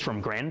heard things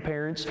from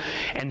grandparents.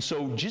 And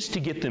so just to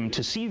get them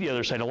to see the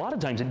other side, a lot of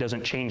times it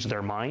doesn't change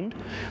their mind.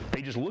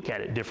 They just look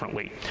at it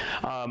differently.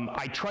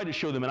 I try to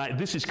show them, and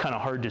this is kind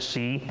of hard to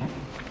see.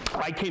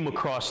 I came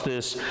across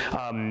this.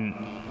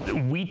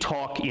 We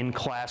talk in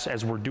class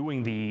as we're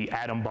doing the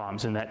atom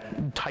bombs, and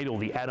that title,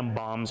 The Atom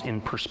Bombs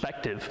in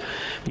Perspective.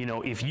 You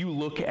know, if you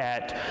look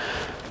at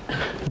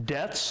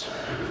deaths,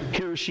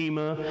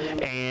 Hiroshima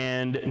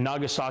and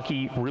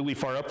Nagasaki really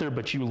far up there,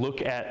 but you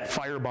look at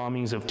fire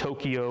bombings of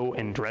Tokyo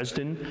and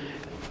Dresden,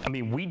 I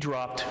mean, we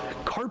dropped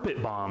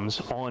carpet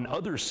bombs on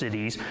other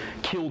cities,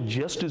 killed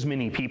just as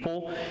many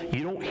people.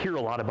 You don't hear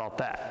a lot about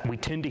that. We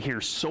tend to hear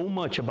so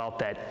much about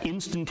that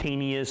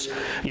instantaneous,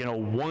 you know,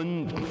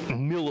 1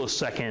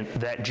 millisecond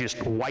that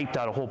just wiped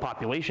out a whole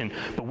population.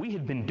 But we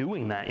had been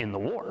doing that in the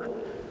war.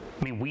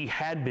 I mean, we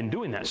had been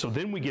doing that. So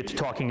then we get to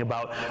talking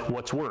about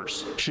what's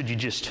worse. Should you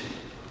just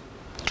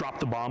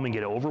drop the bomb and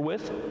get it over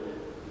with?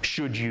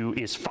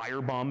 Is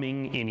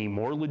firebombing any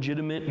more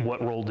legitimate?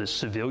 What role does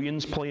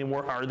civilians play in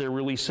war? Are there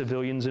really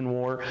civilians in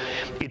war?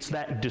 It's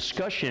that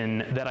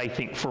discussion that I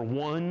think, for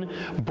one,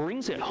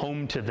 brings it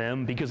home to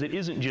them, because it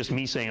isn't just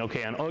me saying,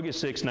 okay, on August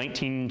 6,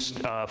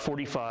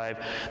 1945,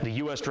 the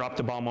U.S. dropped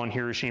a bomb on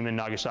Hiroshima and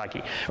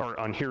Nagasaki, or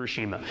on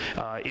Hiroshima.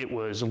 It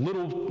was a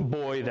little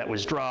boy that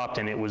was dropped,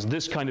 and it was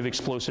this kind of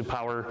explosive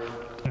power.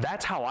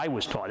 That's how I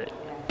was taught it.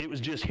 It was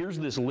just, here's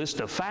this list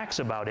of facts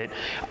about it.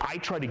 I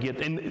try to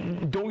get,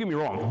 and don't get me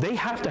wrong, they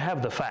have to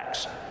have the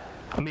facts.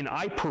 I mean,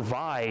 I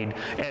provide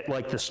at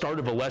like the start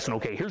of a lesson,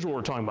 okay, here's what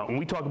we're talking about. When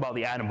we talk about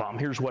the atom bomb,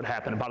 here's what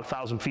happened. About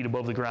 1,000 feet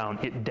above the ground,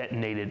 it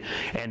detonated.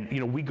 And, you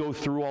know, we go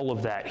through all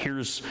of that.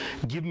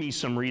 Give me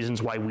some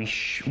reasons why we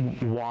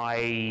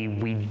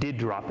did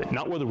drop it.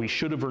 Not whether we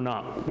should have or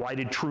not. Why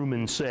did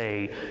Truman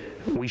say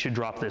we should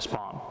drop this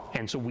bomb?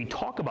 And so we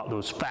talk about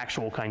those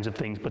factual kinds of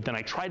things, but then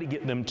I try to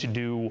get them to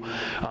do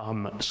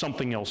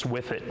something else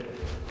with it.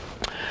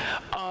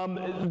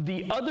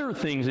 The other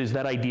things is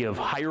that idea of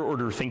higher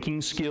order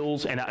thinking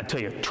skills, and I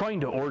tell you, trying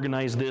to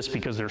organize this,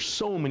 because there's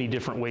so many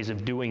different ways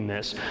of doing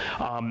this,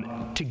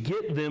 to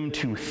get them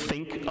to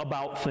think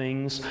about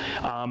things.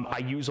 I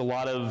use a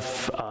lot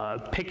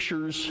of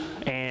pictures,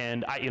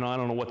 and I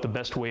don't know what the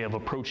best way of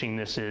approaching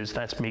this is.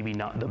 That's maybe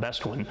not the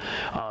best one.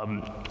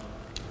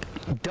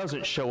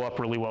 Doesn't show up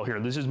really well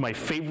here. This is my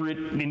favorite.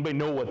 Anybody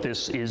know what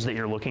this is that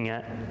you're looking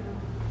at?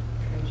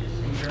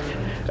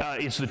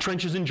 It's the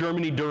trenches in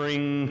Germany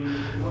during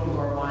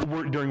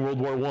World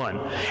War I.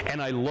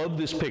 And I love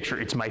this picture.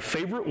 It's my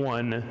favorite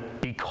one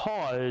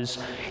because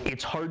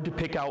it's hard to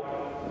pick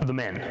out the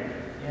men.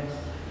 Yes.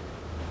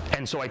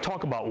 And so I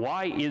talk about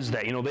why is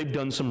that. You know, they've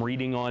done some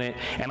reading on it,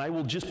 and I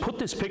will just put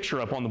this picture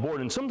up on the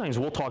board, and sometimes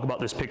we'll talk about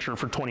this picture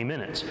for 20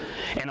 minutes.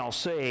 And I'll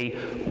say,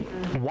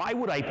 why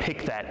would I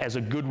pick that as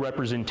a good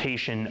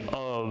representation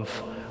of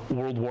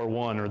World War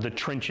I or the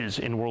trenches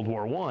in World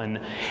War I?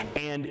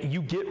 And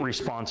you get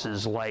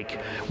responses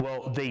like,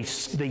 well, they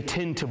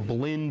tend to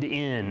blend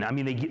in. I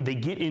mean, they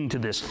get into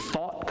this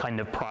thought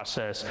kind of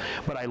process,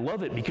 but I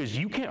love it because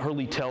you can't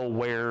hardly tell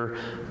where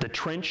the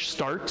trench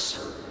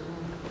starts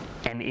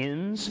and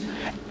ends.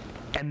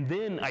 And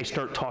then I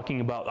start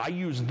talking about, I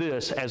use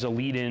this as a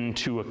lead-in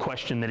to a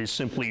question that is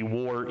simply,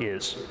 war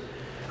is.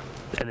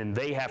 And then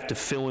they have to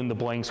fill in the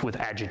blanks with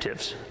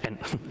adjectives. And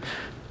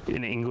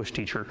an English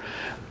teacher,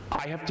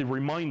 I have to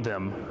remind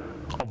them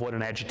of what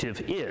an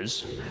adjective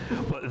is,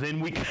 but then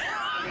we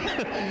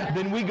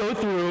then we go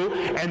through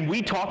and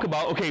we talk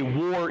about, okay,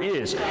 war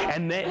is,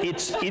 and that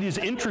it is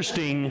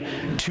interesting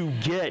to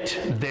get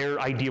their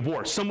idea of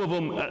war. Some of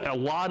them, a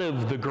lot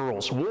of the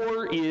girls,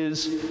 war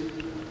is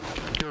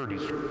dirty.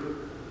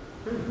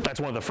 That's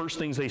one of the first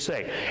things they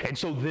say. And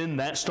so then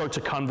that starts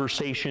a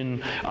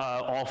conversation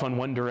off on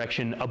one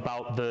direction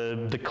about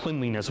the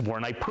cleanliness of war.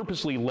 And I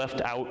purposely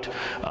left out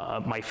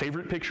my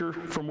favorite picture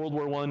from World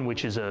War I,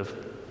 which is a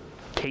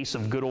case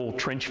of good old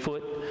trench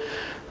foot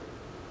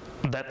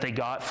that they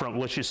got from,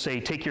 let's just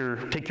say, take your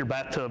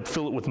bathtub,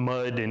 fill it with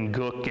mud and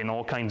gook and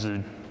all kinds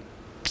of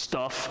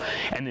stuff,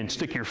 and then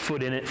stick your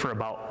foot in it for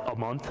about a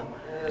month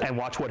and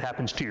watch what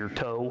happens to your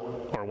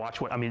toe, or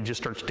watch what, I mean, it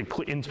just starts to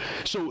clean.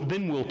 So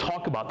then we'll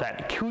talk about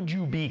that. Could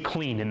you be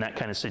clean in that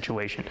kind of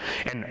situation?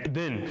 And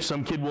then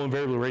some kid will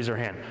invariably raise their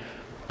hand.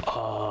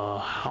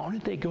 How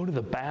did they go to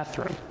the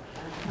bathroom?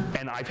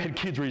 And I've had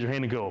kids raise their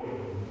hand and go,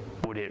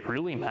 would it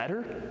really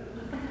matter?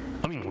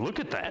 I mean, look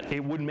at that. It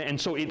wouldn't, and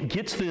so it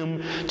gets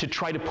them to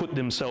try to put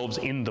themselves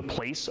in the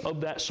place of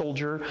that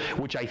soldier,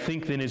 which I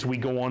think then as we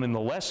go on in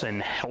the lesson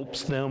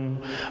helps them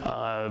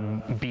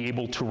be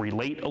able to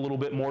relate a little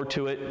bit more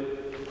to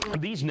it.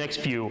 These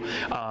next few,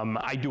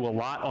 I do a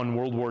lot on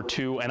World War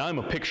II, and I'm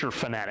a picture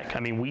fanatic.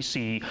 I mean, we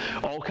see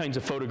all kinds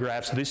of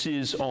photographs. This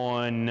is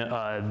on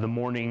the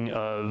morning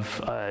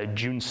of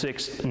June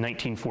 6th,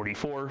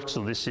 1944.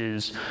 So this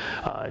is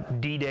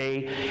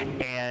D-Day,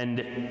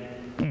 and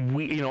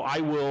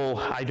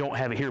I don't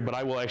have it here, but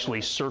I will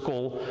actually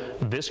circle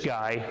this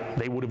guy.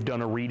 They would have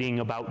done a reading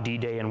about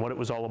D-Day and what it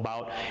was all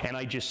about, and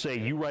I just say,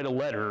 you write a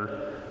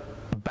letter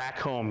back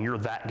home, you're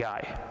that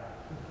guy.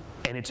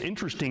 And it's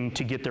interesting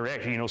to get their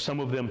reaction. You know, some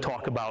of them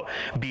talk about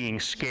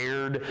being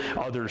scared,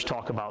 others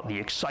talk about the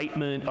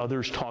excitement,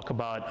 others talk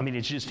about, I mean,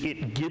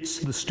 it gets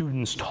the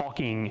students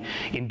talking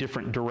in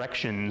different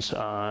directions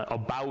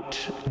about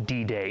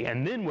D-Day.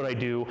 And then what I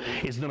do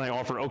is then I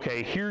offer,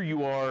 okay, here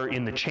you are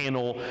in the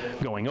channel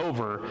going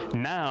over,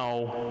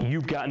 now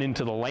you've gotten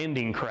into the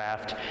landing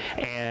craft,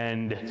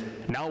 and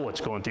now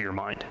what's going through your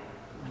mind?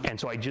 And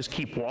so I just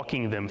keep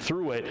walking them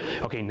through it.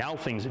 Okay, now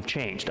things have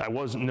changed.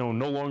 No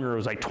longer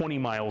was I 20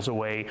 miles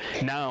away.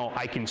 Now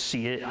I can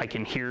see it, I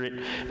can hear it.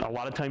 A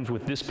lot of times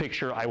with this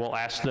picture, I will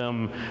ask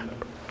them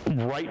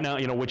right now,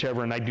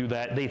 whichever, and I do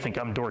that. They think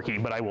I'm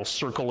dorky, but I will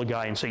circle a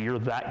guy and say, you're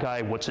that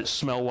guy. What's it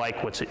smell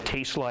like? What's it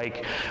taste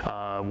like?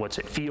 What's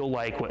it feel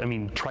like?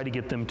 Try to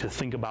get them to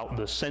think about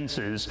the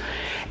senses.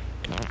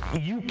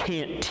 You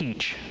can't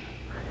teach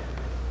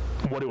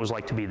what it was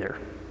like to be there.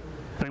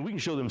 I mean, we can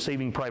show them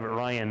Saving Private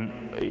Ryan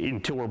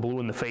until we're blue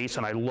in the face,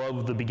 and I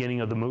love the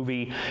beginning of the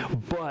movie,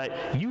 but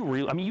you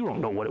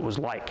don't know what it was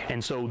like.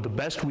 And so the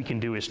best we can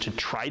do is to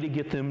try to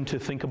get them to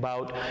think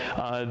about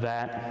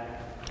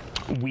that.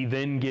 We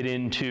then get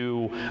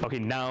into, okay,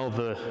 now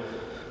the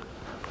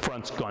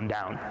front's gone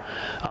down.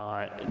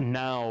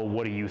 Now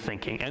what are you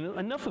thinking? And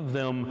enough of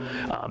them,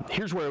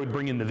 here's where I would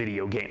bring in the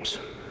video games.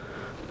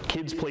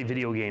 Kids play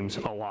video games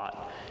a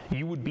lot.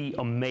 You would be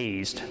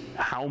amazed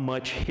how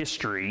much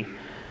history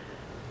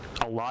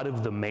a lot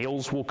of the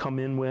males will come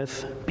in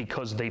with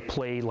because they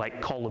play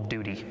like Call of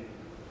Duty.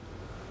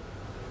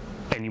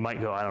 And you might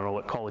go, I don't know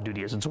what Call of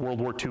Duty is. It's a World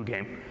War II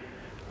game.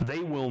 They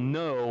will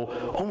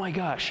know, oh my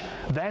gosh,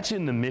 that's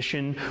in the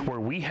mission where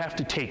we have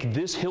to take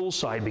this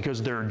hillside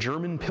because there are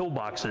German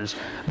pillboxes.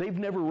 They've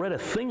never read a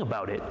thing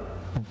about it,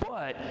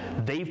 but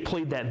they've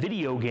played that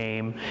video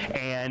game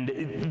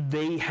and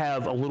they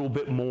have a little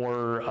bit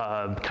more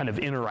kind of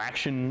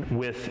interaction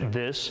with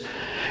this.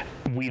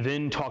 We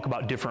then talk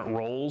about different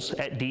roles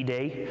at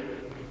D-Day.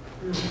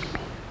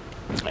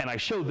 And I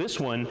show this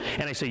one,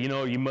 and I say, you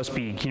know, can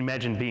you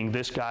imagine being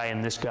this guy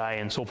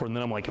and so forth? And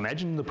then I'm like,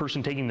 imagine the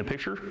person taking the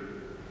picture.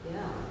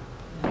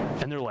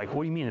 And they're like,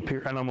 what do you mean?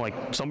 And I'm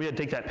like, somebody had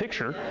to take that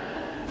picture.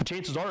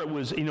 Chances are it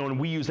was, and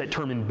we use that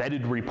term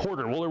embedded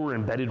reporter. Well, there were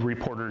embedded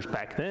reporters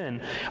back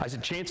then. I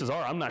said, chances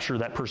are, I'm not sure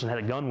that person had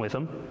a gun with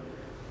them.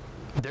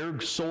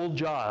 Their sole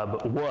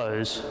job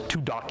was to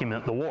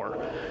document the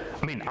war.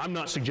 I mean, I'm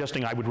not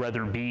suggesting I would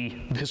rather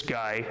be this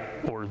guy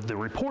or the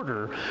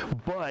reporter,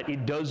 but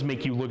it does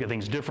make you look at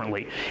things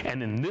differently.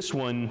 And in this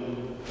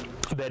one,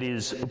 that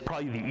is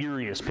probably the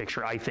eeriest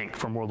picture, I think,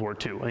 from World War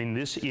II. I mean,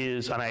 this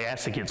is, and I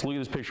asked the kids, look at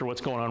this picture,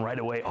 what's going on right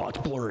away? Oh, it's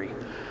blurry.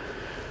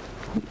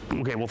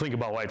 Okay, well, think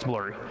about why it's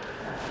blurry.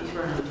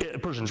 A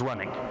person's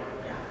running.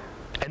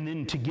 And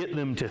then to get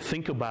them to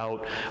think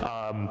about,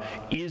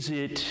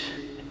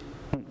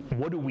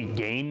 what do we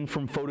gain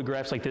from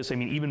photographs like this? I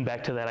mean, even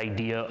back to that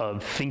idea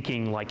of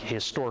thinking like a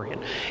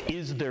historian.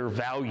 Is there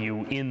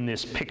value in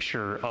this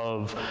picture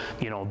of,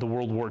 the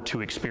World War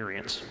II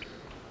experience?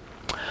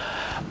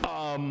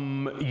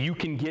 You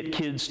can get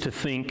kids to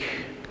think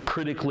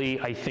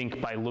critically, I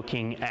think, by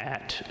looking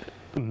at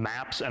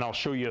maps, and I'll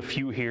show you a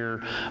few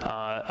here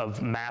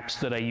of maps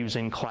that I use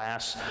in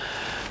class.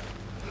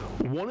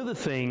 One of the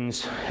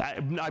things, I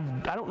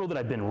don't know that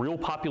I've been real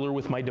popular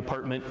with my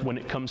department when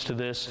it comes to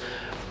this.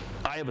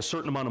 I have a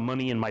certain amount of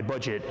money in my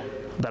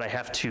budget that I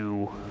have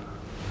to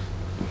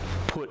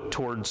put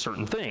towards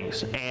certain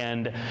things.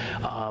 And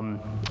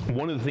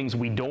one of the things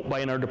we don't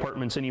buy in our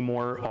departments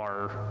anymore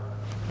are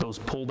those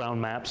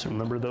pull-down maps.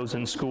 Remember those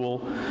in school?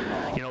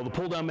 The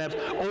pull-down maps.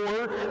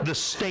 Or the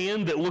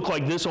stand that looked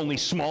like this, only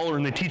smaller,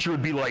 and the teacher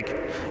would be like,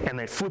 and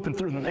they're flipping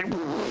through, and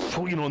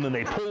and then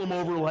they pull them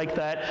over like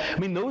that. I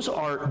mean, those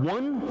are,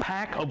 one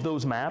pack of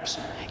those maps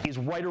is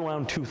right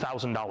around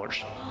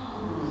 $2,000.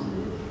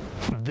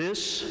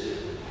 This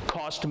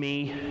cost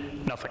me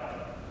nothing.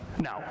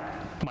 Now,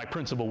 my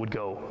principal would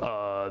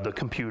go, the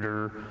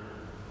computer,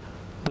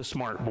 the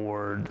smart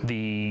board,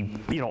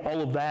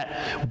 all of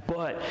that,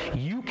 but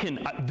you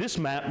can, this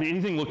map,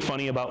 anything look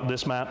funny about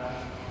this map?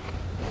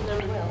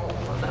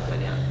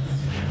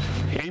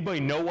 Anybody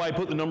know why I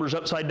put the numbers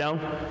upside down?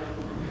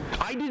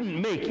 I didn't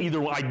make either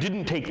one. I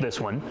didn't take this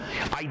one.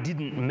 I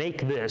didn't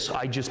make this.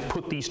 I just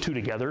put these two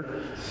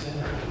together.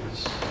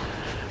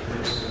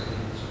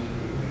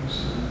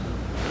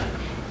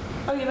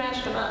 Oh, you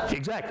mashed them up.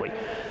 Exactly.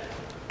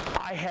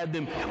 I had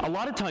them, a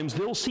lot of times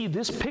they'll see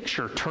this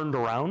picture turned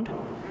around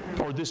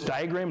or this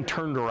diagram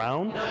turned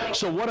around.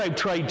 So what I've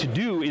tried to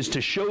do is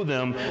to show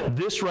them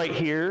this right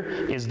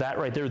here is that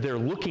right there. They're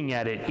looking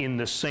at it in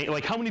the same,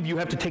 like how many of you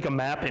have to take a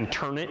map and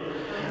turn it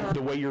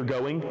the way you're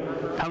going?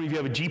 How many of you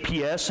have a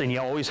GPS and you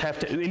always have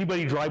to,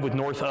 anybody drive with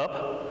north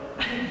up?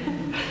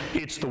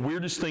 It's the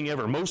weirdest thing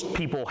ever. Most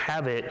people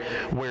have it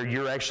where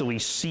you're actually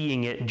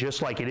seeing it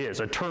just like it is.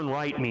 A turn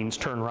right means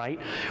turn right.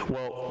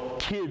 Well,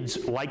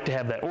 kids like to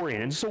have that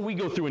oriented. So we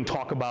go through and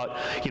talk about,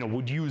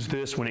 would use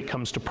this when it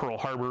comes to Pearl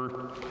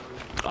Harbor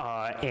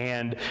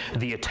and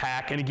the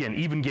attack. And again,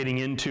 even getting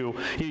into,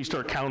 you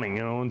start counting,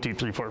 1, 2,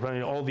 3, 4,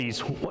 5, all these,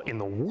 what in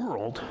the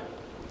world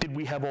did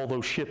we have all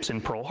those ships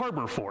in Pearl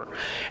Harbor for?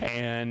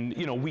 And,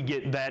 we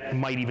get that,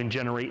 might even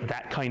generate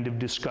that kind of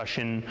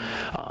discussion.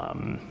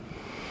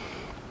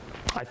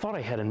 I thought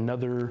I had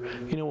another,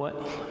 you know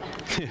what?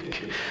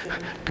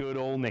 Good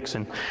old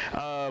Nixon.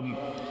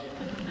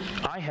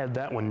 I had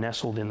that one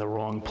nestled in the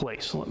wrong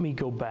place. Let me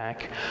go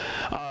back.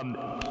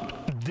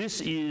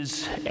 This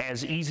is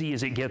as easy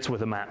as it gets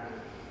with a map.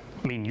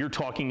 I mean, you're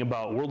talking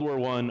about World War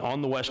I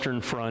on the Western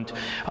Front.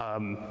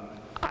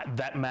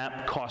 That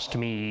map cost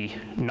me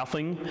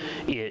nothing.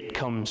 It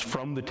comes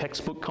from the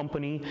textbook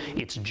company.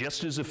 It's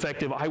just as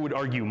effective. I would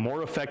argue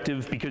more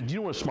effective because do you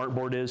know what a smart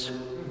board is?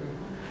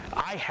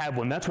 I have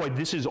one. That's why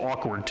this is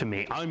awkward to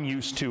me.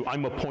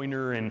 I'm a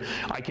pointer and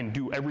I can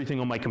do everything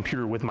on my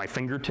computer with my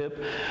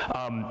fingertip.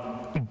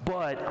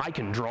 But I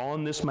can draw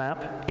on this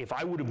map. If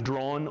I would have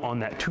drawn on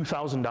that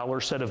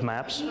 $2,000 set of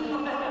maps,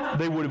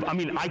 they would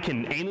have, I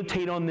can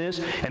annotate on this,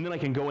 and then I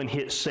can go and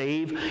hit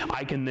save.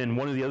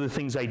 One of the other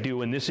things I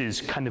do, and this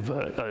is kind of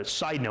a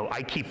side note,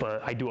 I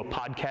do a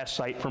podcast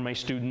site for my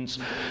students,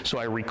 so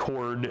I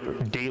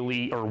record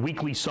daily or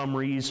weekly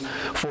summaries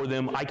for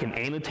them. I can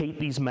annotate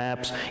these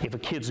maps. If a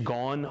kid's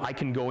gone, I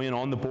can go in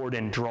on the board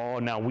and draw.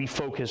 Now, we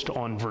focused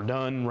on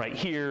Verdun right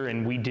here,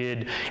 and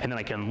then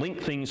I can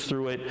link things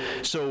through it.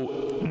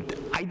 So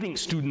I think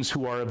students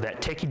who are of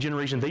that techie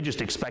generation, they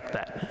just expect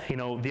that.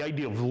 The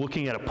idea of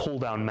looking at a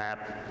pull-down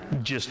map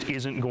just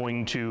isn't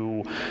going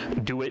to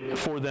do it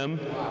for them.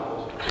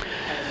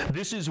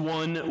 This is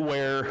one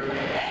where,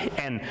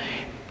 and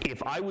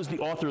if I was the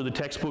author of the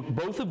textbook,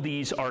 both of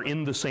these are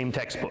in the same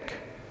textbook.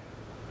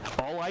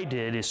 All I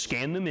did is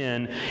scan them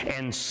in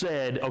and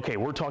said, okay,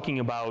 we're talking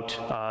about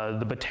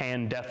the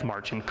Bataan Death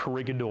March in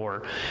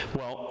Corregidor.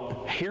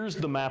 Well, here's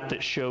the map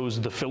that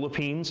shows the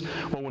Philippines.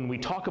 Well, when we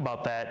talk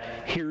about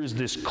that, here's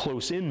this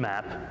close-in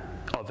map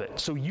of it.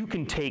 So you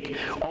can take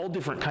all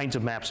different kinds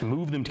of maps,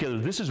 move them together.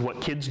 This is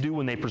what kids do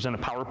when they present a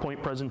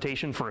PowerPoint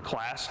presentation for a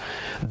class.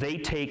 They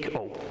take,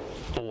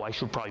 I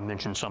should probably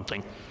mention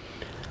something.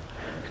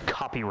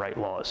 Copyright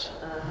laws.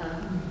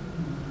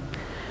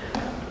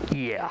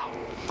 Yeah.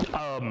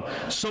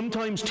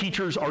 Sometimes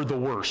teachers are the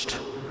worst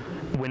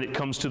when it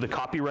comes to the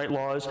copyright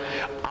laws.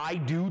 I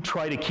do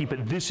try to keep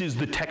it, this is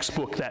the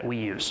textbook that we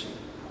use.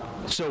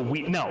 So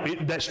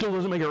that still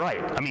doesn't make it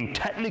right.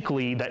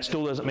 Technically, that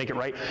still doesn't make it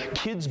right.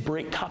 Kids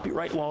break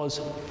copyright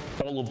laws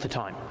all of the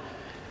time.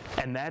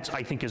 And that,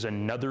 I think, is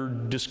another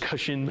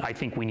discussion. I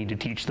think we need to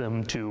teach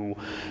them to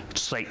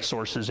cite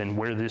sources and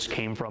where this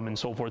came from and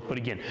so forth. But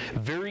again,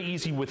 very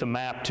easy with a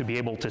map to be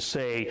able to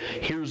say,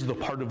 here's the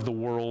part of the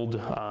world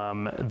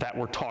that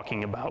we're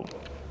talking about.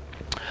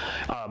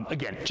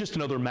 Again, just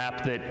another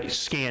map that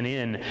scan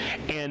in.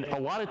 And a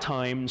lot of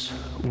times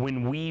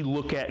when we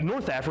look at,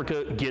 North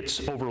Africa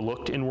gets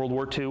overlooked in World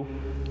War II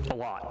a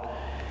lot.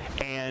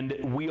 And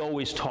we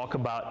always talk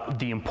about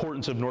the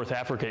importance of North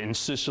Africa and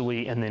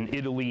Sicily, and then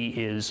Italy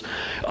is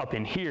up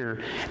in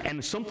here.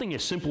 And something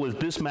as simple as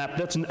this map,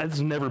 that's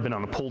never been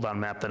on a pull-down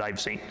map that I've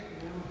seen.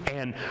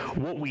 And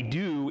what we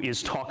do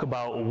is talk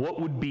about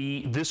what would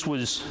be, this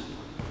was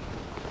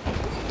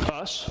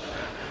us.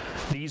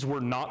 These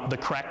were not the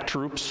crack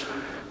troops,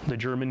 the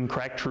German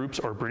crack troops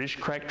or British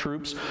crack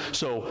troops.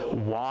 So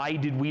why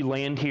did we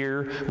land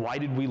here? Why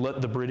did we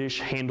let the British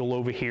handle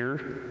over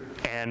here?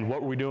 And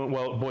what were we doing?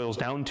 Well, it boils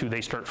down to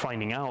they start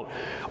finding out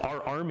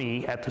our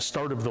army at the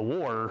start of the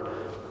war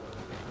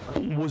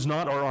was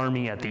not our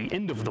army at the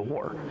end of the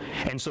war.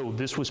 And so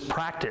this was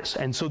practice.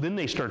 And so then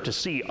they start to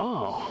see,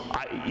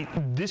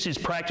 this is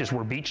practice.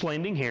 We're beach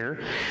landing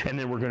here, and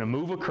then we're going to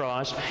move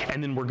across,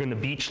 and then we're going to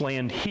beach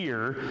land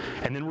here,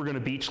 and then we're going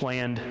to beach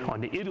land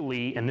onto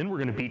Italy, and then we're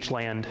going to beach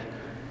land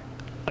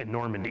at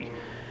Normandy.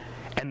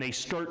 And they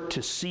start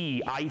to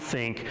see, I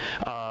think,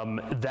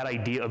 that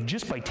idea of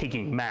just by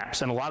taking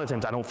maps. And a lot of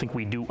times I don't think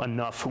we do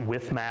enough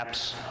with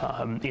maps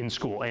in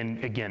school.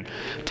 And again,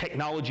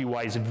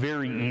 technology-wise,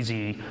 very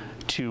easy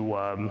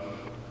to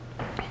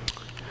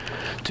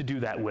do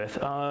that with.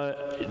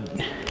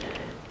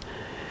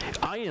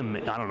 I am,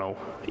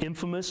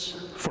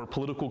 infamous for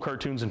political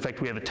cartoons. In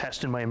fact, we have a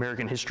test in my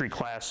American history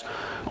class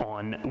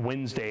on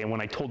Wednesday, and when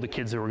I told the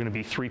kids there were going to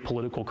be 3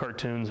 political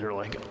cartoons, they were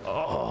like,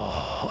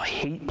 oh, I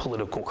hate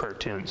political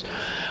cartoons.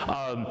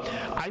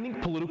 I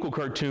think political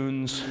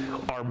cartoons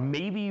are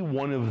maybe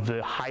one of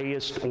the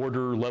highest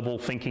order level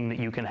thinking that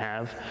you can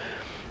have.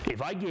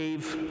 If I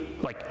gave,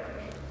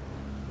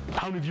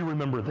 how many of you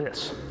remember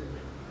this?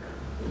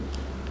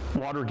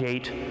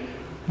 Watergate,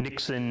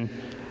 Nixon.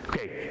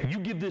 Okay, you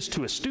give this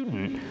to a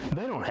student,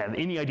 they don't have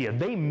any idea.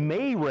 They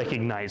may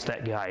recognize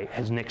that guy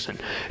as Nixon.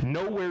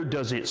 Nowhere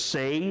does it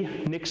say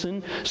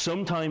Nixon.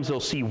 Sometimes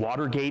they'll see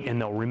Watergate and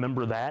they'll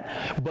remember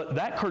that. But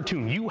that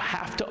cartoon, you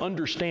have to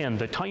understand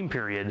the time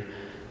period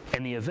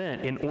and the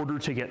event in order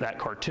to get that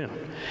cartoon.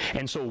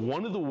 And so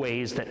one of the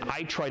ways that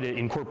I try to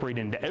incorporate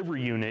into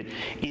every unit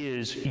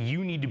is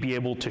you need to be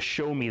able to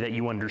show me that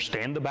you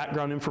understand the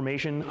background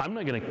information. I'm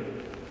not going to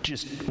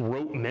just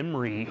rote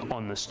memory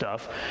on the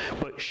stuff,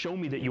 but show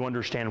me that you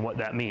understand what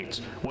that means.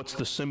 What's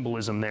the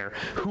symbolism there?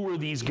 Who are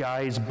these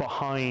guys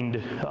behind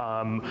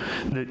and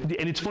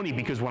it's funny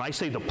because when I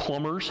say the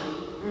plumbers,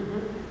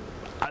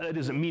 that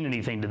doesn't mean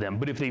anything to them.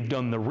 But if they've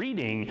done the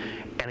reading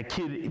and a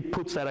kid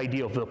puts that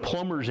idea of the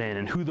plumbers in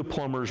and who the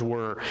plumbers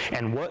were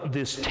and what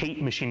this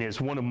tape machine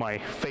is, one of my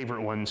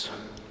favorite ones.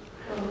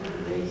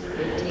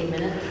 15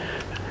 minutes.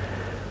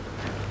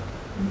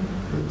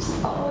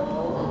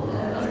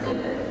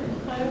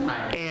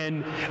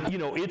 And,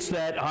 it's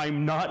that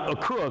I'm not a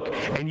crook,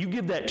 and you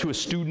give that to a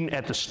student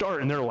at the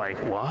start, and they're like,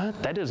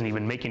 what? That doesn't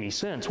even make any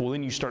sense. Well,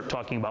 then you start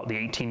talking about the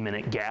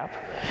 18-minute gap,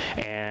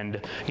 and,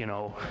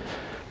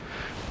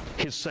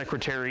 his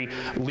secretary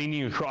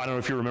leaning across. I don't know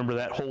if you remember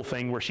that whole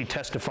thing where she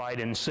testified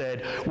and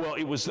said, well,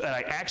 it was that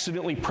I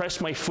accidentally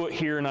pressed my foot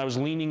here and I was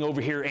leaning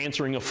over here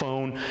answering a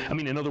phone. I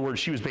mean, in other words,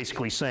 she was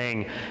basically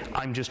saying,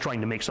 I'm just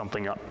trying to make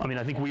something up. I mean,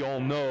 I think we all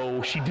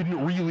know she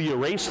didn't really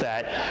erase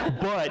that,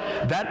 but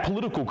that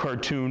political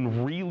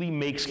cartoon really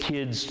makes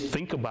kids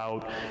think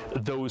about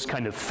those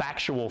kind of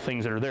factual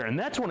things that are there. And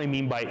that's what I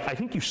mean by, I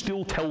think you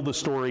still tell the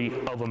story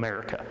of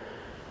America.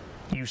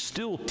 You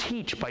still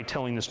teach by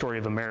telling the story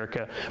of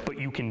America, but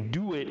you can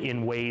do it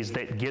in ways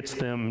that gets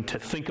them to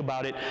think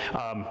about it.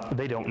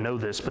 They don't know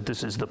this, but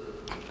this is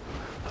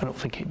I don't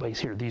think anybody's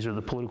here. These are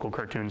the political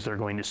cartoons they're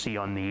going to see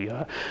on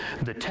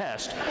the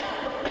test.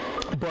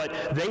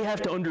 But they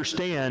have to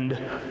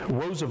understand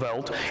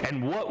Roosevelt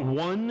and what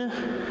one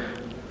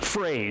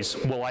phrase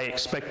will I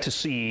expect to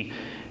see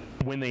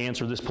when they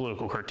answer this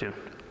political cartoon.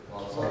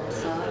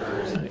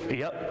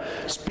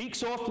 Yep. Speak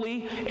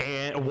softly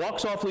and walk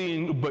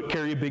softly, but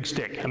carry a big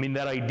stick. I mean,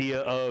 that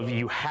idea of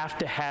you have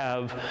to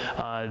have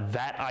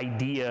that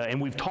idea,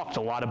 and we've talked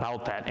a lot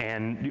about that,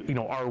 and you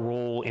know, our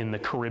role in the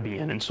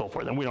Caribbean and so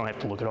forth. And we don't have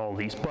to look at all of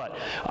these, but.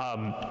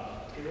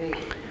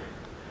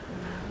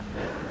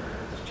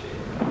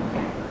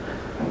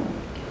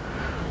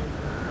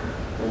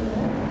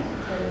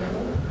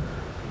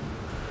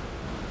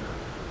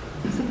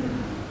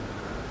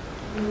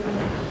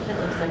 That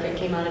looks like it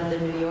came out of the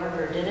New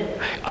Yorker, did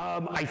it?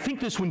 I think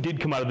this one did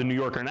come out of the New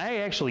Yorker, and I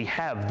actually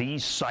have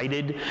these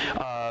cited,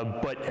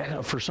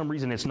 but for some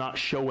reason it's not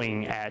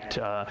showing at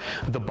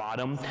the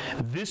bottom.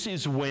 This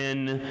is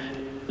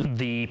when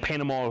the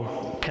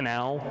Panama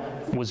Canal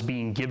was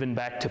being given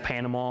back to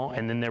Panama,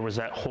 and then there was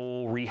that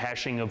whole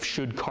rehashing of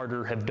should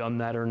Carter have done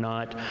that or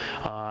not,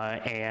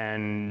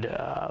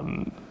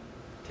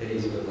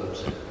 Teddy's a little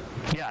upset.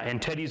 Yeah,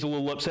 and Teddy's a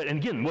little upset. And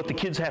again, what the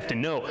kids have to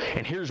know,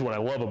 and here's what I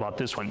love about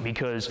this one,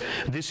 because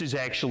this is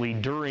actually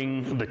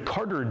during the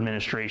Carter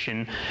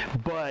administration,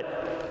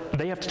 but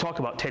they have to talk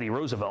about Teddy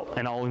Roosevelt,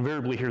 and I'll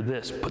invariably hear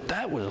this, but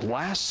that was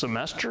last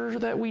semester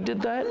that we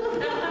did that?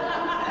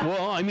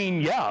 Well, I mean,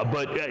 yeah,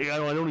 but I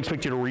don't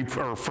expect you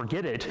to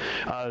forget it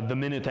the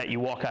minute that you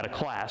walk out of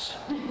class.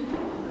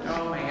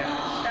 Oh my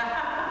gosh.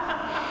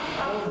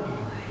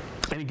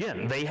 And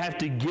again, they have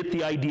to get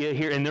the idea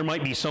here, and there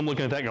might be some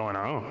looking at that going,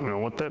 I don't know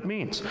what that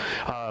means.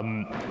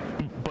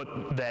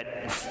 But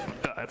that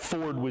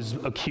Ford was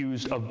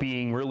accused of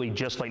being really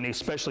just like,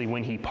 especially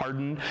when he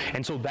pardoned.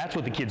 And so that's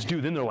what the kids do.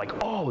 Then they're like,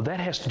 oh,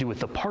 that has to do with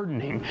the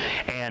pardoning.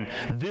 And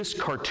this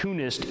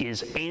cartoonist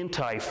is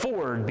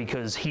anti-Ford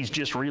because he's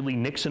just really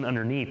Nixon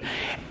underneath.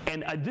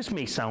 And this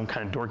may sound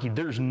kind of dorky.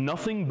 There's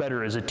nothing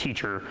better as a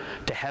teacher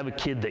to have a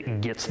kid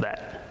that gets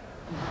that.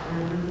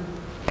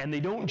 And they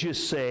don't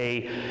just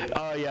say,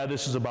 oh yeah,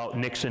 this is about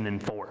Nixon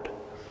and Ford.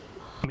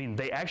 I mean,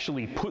 they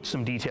actually put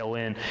some detail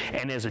in,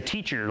 and as a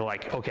teacher, you're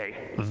like,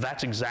 okay,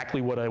 that's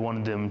exactly what I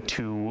wanted them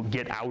to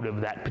get out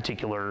of that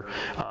particular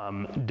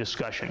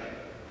discussion.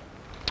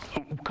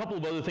 A couple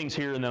of other things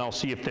here, and then I'll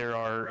see if there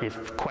are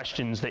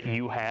questions that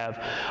you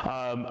have.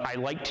 I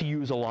like to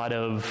use a lot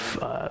of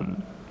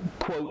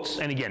quotes,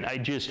 and again,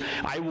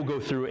 I will go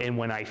through, and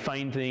when I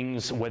find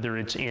things, whether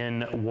it's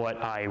in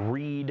what I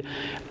read,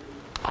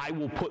 I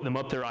will put them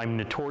up there. I'm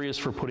notorious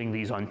for putting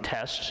these on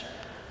tests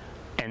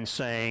and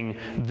saying,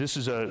 this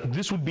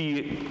would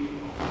be,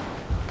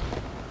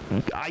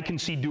 I can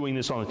see doing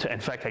this on the test. In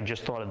fact, I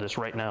just thought of this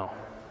right now.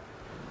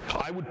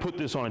 I would put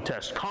this on a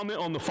test. Comment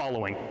on the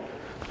following.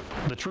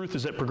 The truth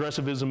is that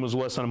progressivism was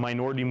less on a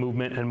minority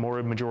movement and more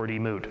a majority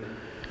mood.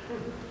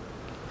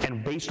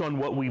 And based on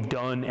what we've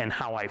done and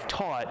how I've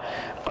taught,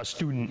 a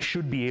student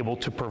should be able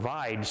to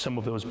provide some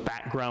of those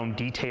background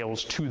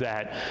details to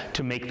that,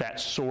 to make that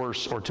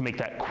source or to make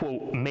that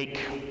quote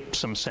make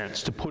some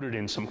sense, to put it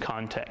in some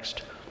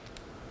context.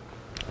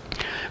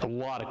 A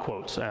lot of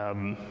quotes.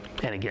 And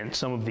again,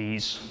 some of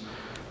these,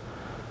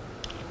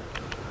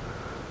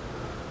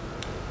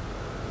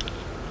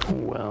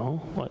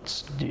 well,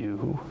 let's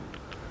do,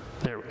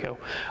 there we go.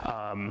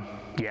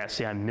 Yeah,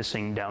 see, I'm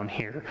missing down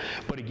here.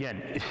 But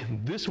again,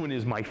 this one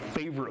is my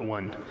favorite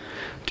one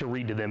to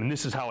read to them. And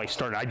this is how I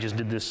started. I just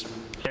did this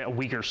a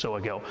week or so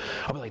ago.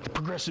 I'll be like, the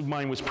progressive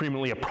mind was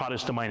preeminently a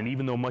Protestant mind, and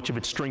even though much of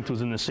its strength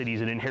was in the cities,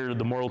 it inherited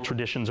the moral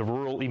traditions of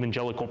rural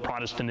evangelical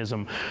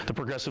Protestantism. The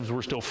progressives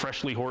were still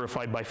freshly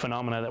horrified by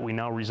phenomena that we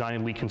now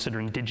resignedly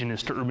consider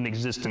indigenous to urban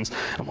existence.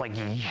 I'm like,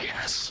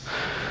 yes.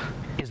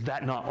 Is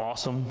that not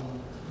awesome?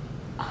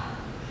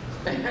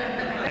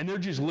 And they're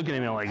just looking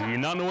at me like, you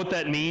not know what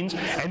that means?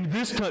 And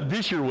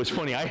this year was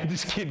funny. I had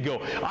this kid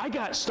go, I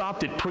got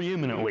stopped at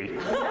preeminently.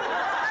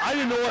 I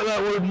didn't know what that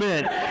word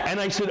meant. And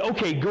I said,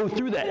 okay, go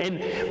through that.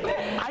 And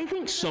I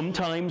think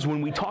sometimes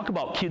when we talk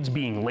about kids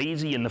being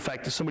lazy and the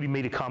fact that somebody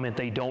made a comment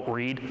they don't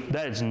read,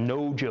 that is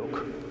no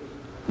joke.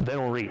 They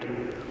don't read.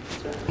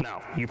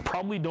 Now, you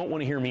probably don't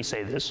want to hear me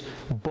say this,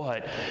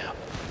 but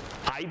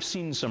I've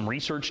seen some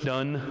research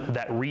done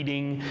that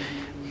reading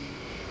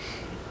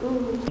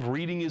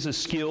is a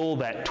skill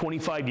that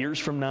 25 years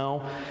from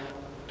now,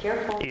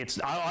 Careful.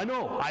 I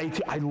know,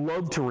 I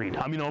love to read.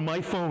 I mean, on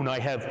my phone, I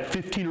have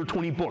 15 or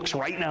 20 books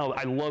right now.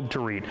 I love to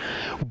read.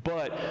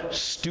 But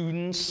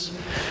students,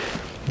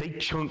 they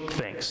chunk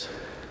things.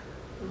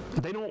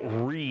 They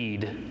don't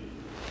read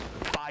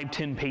 5,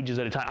 10 pages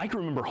at a time. I can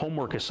remember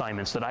homework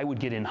assignments that I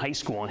would get in high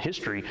school on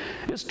history.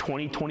 It's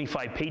 20,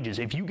 25 pages.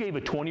 If you gave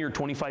a 20 or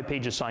 25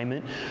 page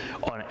assignment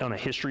on a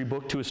history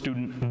book to a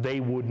student, they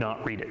would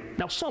not read it.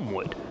 Now, some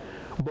would,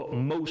 but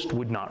most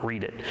would not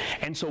read it.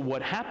 And so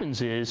what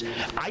happens is,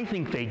 I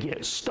think they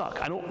get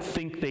stuck. I don't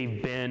think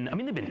they've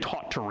been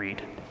taught to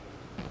read,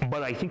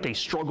 but I think they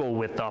struggle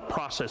with the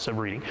process of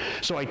reading.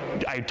 So I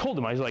told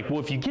them, I was like, well,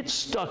 if you get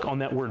stuck on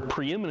that word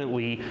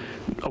preeminently,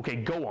 okay,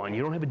 go on.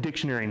 You don't have a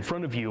dictionary in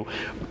front of you.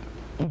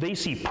 They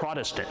see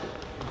Protestant,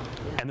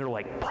 and they're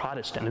like,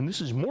 Protestant, and this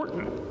is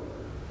Morton.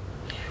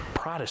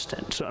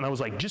 Protestant. So, and I was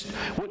like, just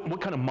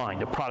what kind of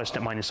mind? A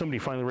Protestant mind? And somebody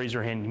finally raised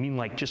their hand. You mean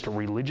like just a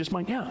religious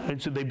mind? Yeah.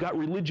 And so they've got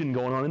religion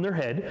going on in their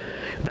head.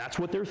 That's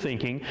what they're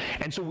thinking.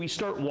 And so we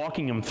start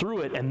walking them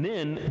through it. And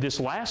then this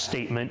last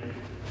statement,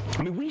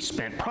 I mean, we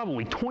spent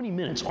probably 20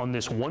 minutes on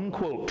this one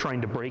quote trying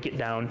to break it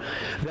down.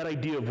 That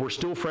idea of we're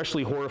still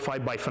freshly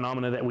horrified by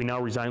phenomena that we now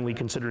resignedly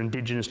consider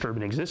indigenous to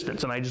urban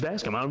existence. And I just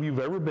asked them, how many of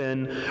you have ever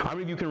been, how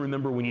many of you can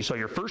remember when you saw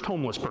your first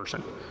homeless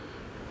person?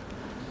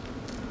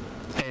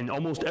 And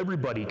almost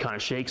everybody kind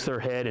of shakes their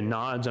head and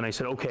nods, and I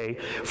said, okay,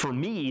 for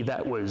me,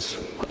 that was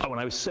when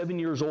I was 7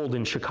 years old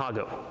in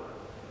Chicago.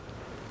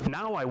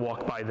 Now I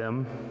walk by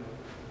them,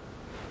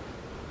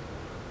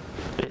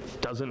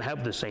 it doesn't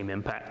have the same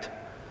impact.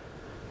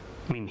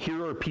 I mean,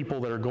 here are people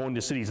that are going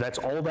to cities, that's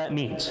all that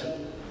means.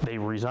 They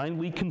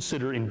resignedly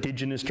consider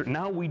indigenous,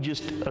 now we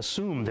just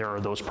assume there are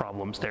those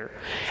problems there.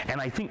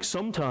 And I think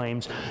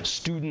sometimes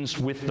students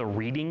with the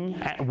reading,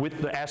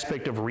 with the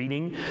aspect of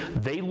reading,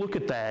 they look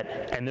at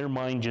that and their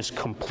mind just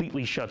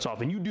completely shuts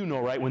off. And you do know,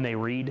 right, when they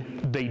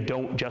read, they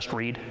don't just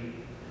read.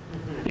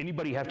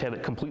 Anybody have to have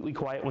it completely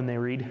quiet when they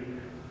read?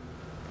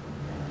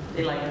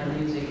 They like the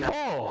music.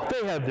 Oh,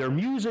 they have their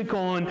music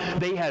on,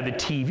 they have the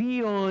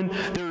TV on,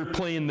 they're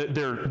playing,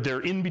 they're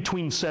in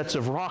between sets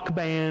of Rock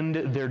Band,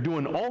 they're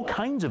doing all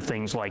kinds of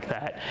things like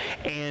that,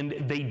 and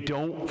they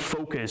don't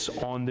focus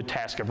on the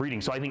task of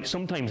reading. So I think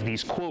sometimes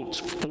these quotes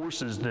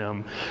forces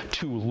them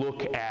to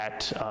look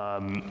at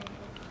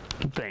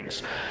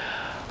things.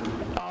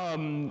 A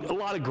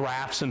lot of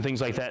graphs and things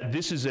like that.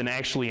 This is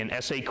actually an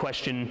essay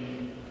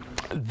question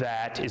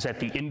that is at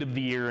the end of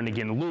the year, and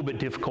again, a little bit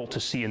difficult to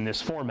see in this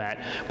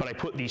format, but I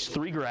put these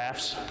 3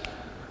 graphs,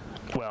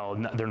 well,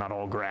 they're not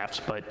all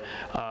graphs, but,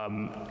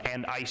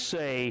 and I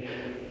say,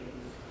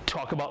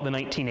 talk about the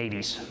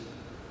 1980s.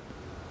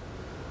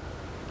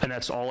 And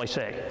that's all I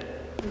say.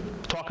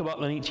 Talk about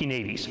the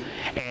 1980s.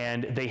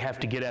 And they have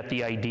to get at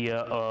the idea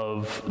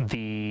of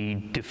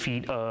the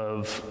defeat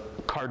of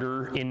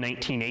Carter in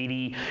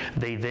 1980.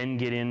 They then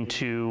get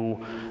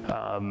into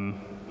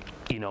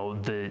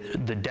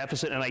the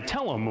deficit, and I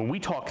tell them when we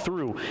talk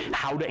through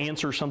how to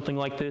answer something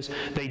like this,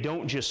 they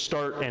don't just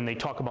start and they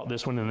talk about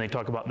this one and they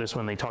talk about this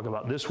one, they talk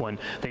about this one.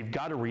 They've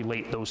got to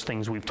relate those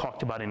things we've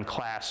talked about in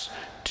class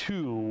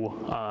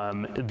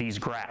to these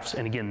graphs.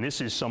 And again,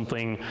 this is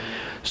something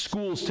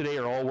schools today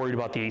are all worried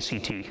about the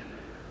ACT.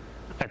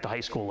 At the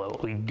high school level,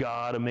 we've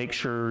got to make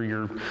sure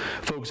you're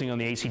focusing on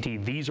the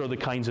ACT. These are the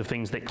kinds of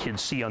things that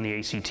kids see on the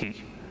ACT.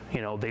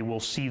 You know, they will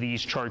see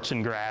these charts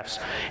and graphs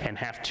and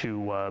have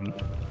to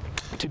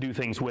do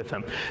things with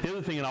them. The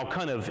other thing, and I'll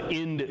kind of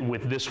end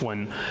with this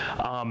one,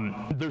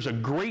 there's a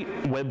great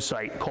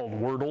website called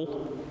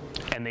Wordle,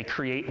 and they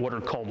create what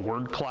are called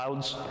word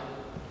clouds.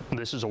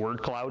 This is a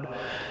word cloud.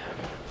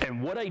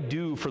 And what I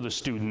do for the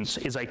students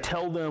is I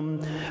tell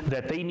them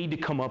that they need to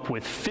come up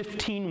with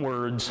 15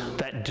 words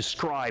that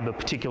describe a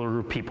particular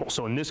group of people.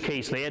 So in this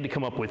case, they had to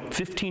come up with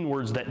 15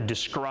 words that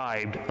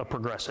described a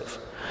progressive.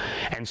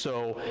 And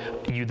so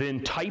you then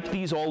type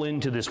these all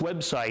into this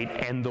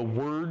website, and the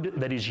word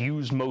that is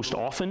used most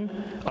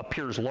often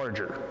appears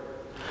larger.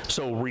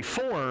 So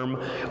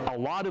reform, a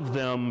lot of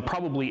them,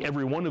 probably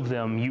every one of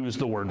them, use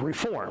the word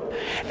reform.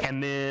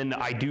 And then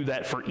I do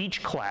that for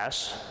each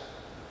class.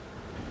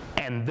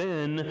 And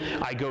then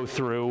I go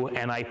through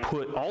and I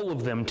put all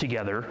of them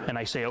together and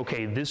I say,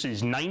 okay, this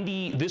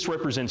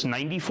represents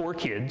 94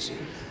 kids.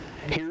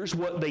 Here's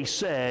what they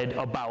said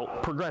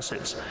about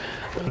progressives.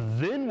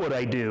 Then what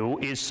I do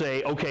is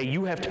say, okay,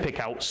 you have to pick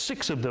out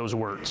 6 of those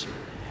words.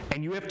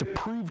 And you have to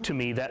prove to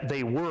me that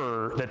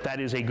that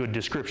is a good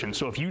description.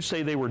 So if you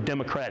say they were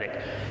Democratic,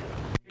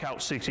 pick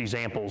out 6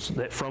 examples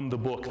from the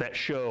book that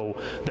show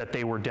that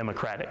they were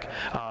Democratic.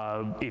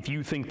 If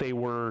you think they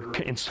were,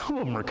 and some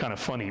of them are kind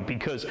of funny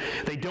because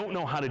they don't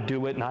know how to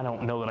do it, and I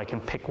don't know that I can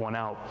pick one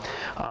out.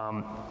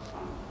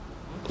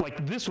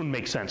 Like this one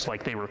makes sense,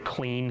 like they were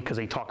clean because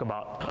they talk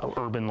about how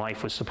urban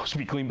life was supposed to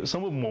be clean, but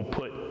some of them will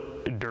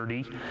put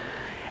dirty.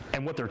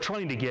 And what they're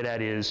trying to get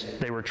at is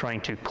they were trying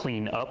to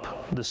clean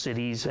up the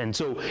cities. And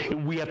so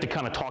we have to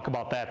kind of talk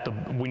about that.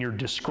 When you're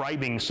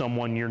describing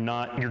someone,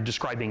 you're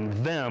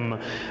describing them,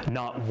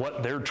 not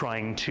what they're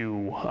trying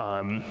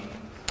to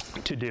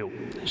to do.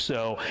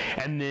 So,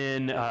 and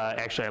then,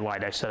 actually I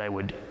lied, I said I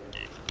would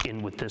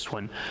end with this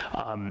one.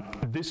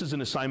 This is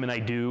an assignment I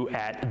do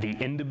at the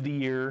end of the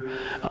year.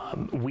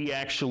 We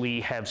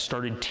actually have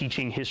started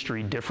teaching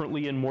history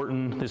differently in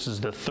Morton. This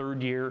is the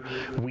 3rd year.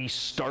 We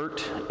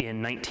start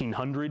in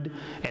 1900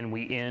 and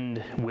we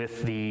end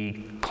with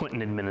the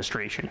Clinton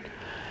administration.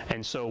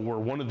 And so we're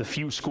one of the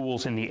few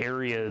schools in the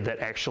area that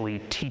actually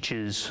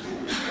teaches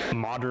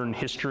modern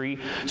history.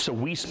 So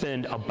we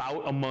spend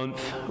about a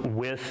month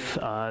with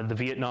the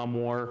Vietnam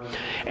War.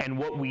 And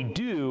what we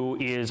do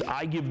is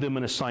I give them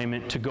an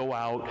assignment to go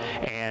out,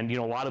 and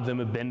a lot of them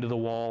have been to the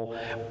wall,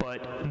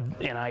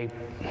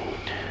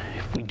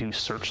 we do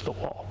search the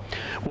wall.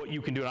 What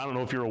you can do, and I don't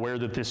know if you're aware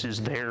that this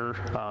is there,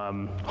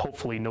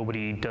 hopefully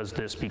nobody does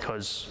this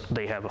because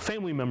they have a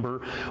family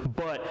member,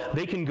 but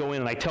they can go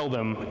in and I tell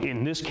them,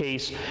 in this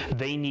case,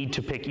 they need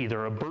to pick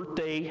either a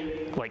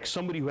birthday, like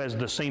somebody who has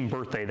the same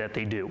birthday that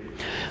they do.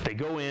 They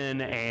go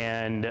in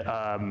and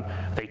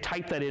they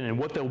type that in, and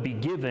what they'll be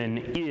given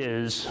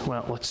is,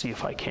 well, let's see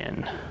if I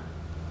can.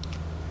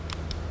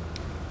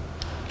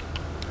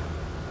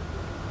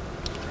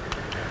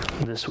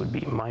 This would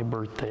be my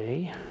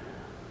birthday.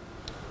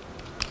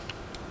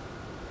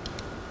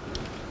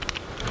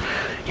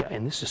 Yeah,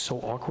 and this is so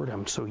awkward.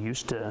 I'm so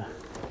used to.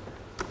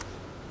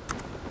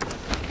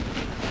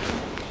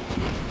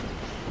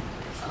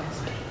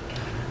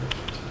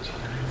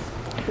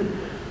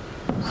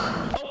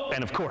 Oh,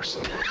 and of course,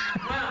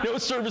 no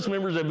service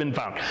members have been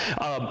found.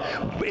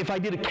 If I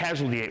did a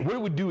casualty date, what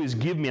it would do is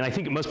give me, and I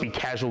think it must be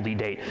casualty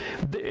date,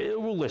 it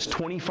will list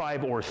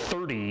 25 or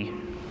 30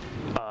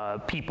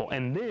 people.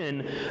 And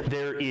then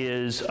there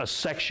is a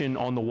section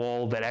on the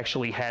wall that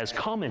actually has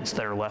comments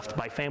that are left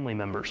by family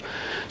members.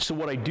 So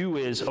what I do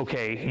is,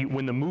 okay,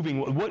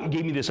 what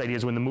gave me this idea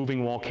is when the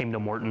moving wall came to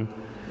Morton,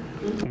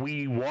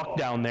 we walked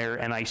down there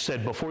and I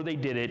said before they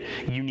did it,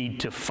 you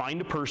need to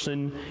find a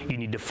person, you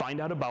need to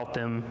find out about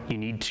them, you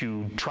need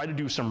to try to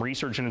do some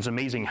research, and it's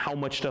amazing how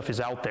much stuff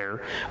is out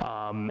there,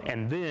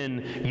 and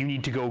then you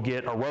need to go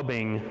get a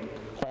rubbing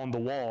on the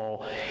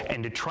wall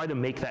and to try to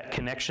make that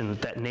connection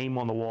that name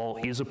on the wall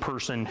is a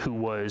person who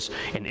was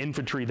in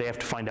infantry. They have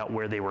to find out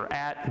where they were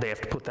at, they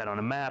have to put that on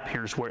a map,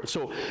 here's where,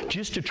 so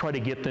just to try to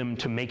get them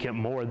to make it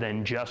more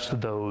than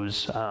just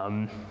those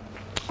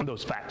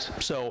facts.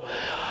 So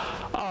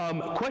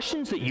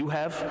questions that you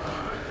have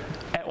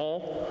at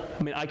all?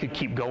 I mean, I could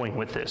keep going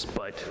with this,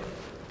 but.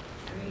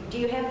 Do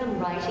you have them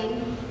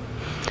writing?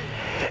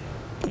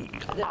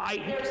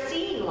 They're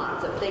seeing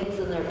lots of things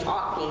and they're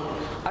talking.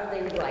 Are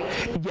they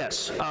writing?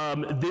 Yes,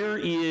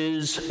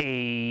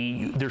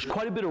 there's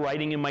quite a bit of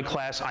writing in my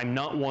class. I'm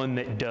not one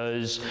that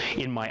does,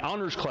 in my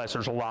honors class,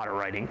 there's a lot of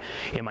writing.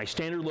 In my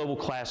standard level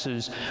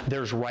classes,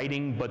 there's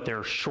writing, but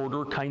they're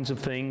shorter kinds of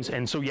things.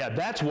 And so, yeah,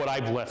 that's what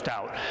I've left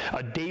out.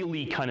 A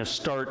daily kind of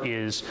start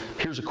is,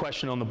 here's a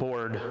question on the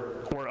board,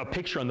 or a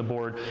picture on the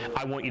board,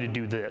 I want you to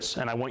do this,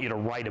 and I want you to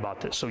write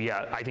about this. So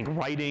yeah, I think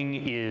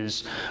writing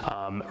is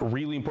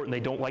really important. They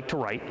don't like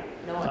to write.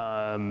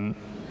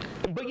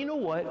 But you know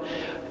what?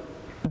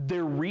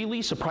 They're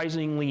really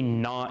surprisingly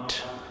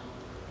not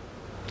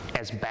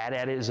as bad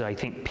at it as I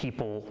think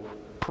people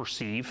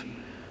perceive.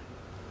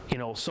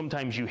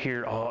 Sometimes you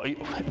hear,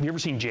 have you ever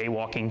seen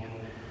jaywalking?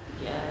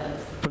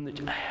 Yes.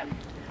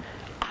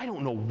 I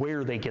don't know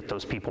where they get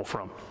those people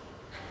from.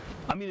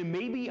 I mean, and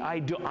maybe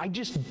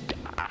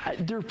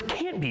there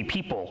can't be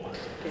people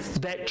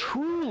that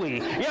truly,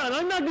 yeah, and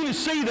I'm not going to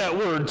say that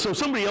word, so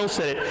somebody else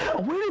said it.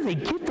 Where do they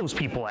get those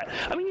people at?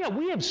 I mean, yeah,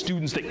 we have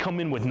students that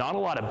come in with not a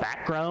lot of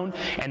background,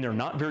 and they're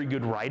not very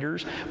good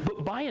writers,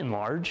 but by and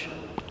large,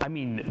 I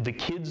mean, the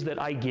kids that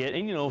I get,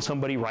 and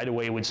somebody right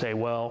away would say,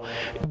 well,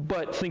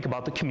 but think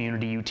about the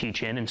community you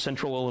teach in, and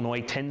Central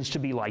Illinois tends to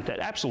be like that.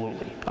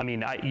 Absolutely. I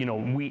mean,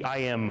 I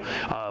am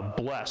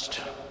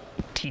blessed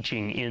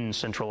teaching in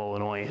Central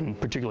Illinois, and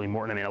particularly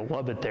Morton. I mean, I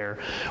love it there.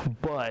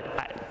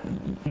 But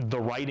the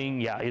writing,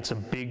 yeah, it's a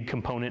big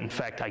component. In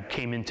fact, I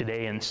came in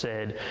today and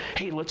said,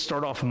 hey, let's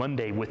start off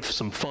Monday with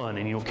some fun.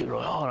 And and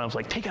I was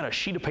like, take out a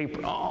sheet of paper.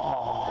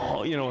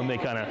 Oh, and they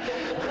kind of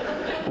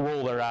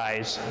roll their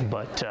eyes.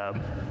 But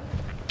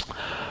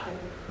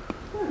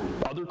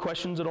other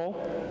questions at all?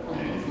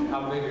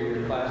 How big are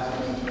your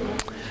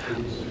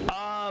classes?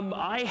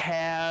 I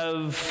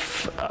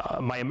have,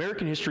 my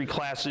American history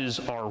classes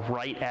are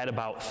right at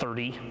about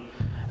 30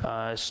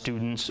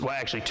 students. Well,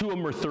 actually, 2 of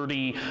them are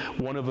 30.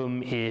 One of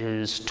them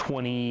is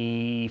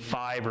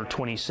 25 or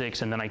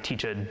 26, and then I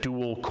teach a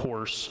dual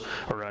course,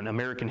 or an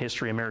American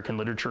history, American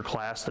literature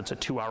class that's a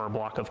 2-hour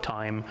block of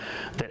time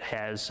that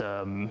has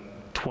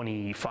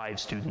 25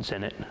 students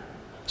in it.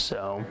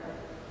 So.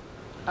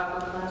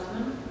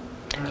 Upperclassmen?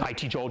 I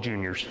teach all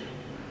juniors.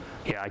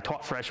 Yeah, I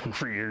taught freshmen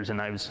for years,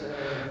 and I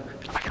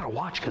gotta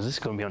watch because this is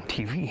going to be on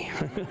TV.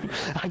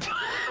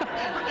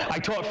 I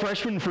taught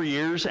freshmen for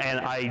years, and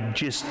I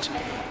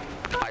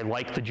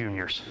like the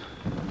juniors.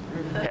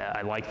 Yeah,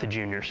 I like the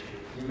juniors.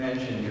 You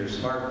mentioned your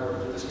smart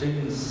board. Do the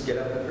students get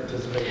up and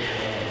participate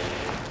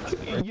as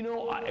well? You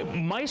know,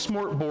 my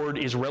smart board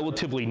is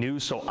relatively new,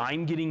 so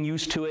I'm getting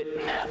used to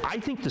it. I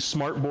think the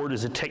smart board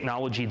is a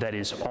technology that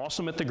is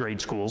awesome at the grade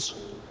schools.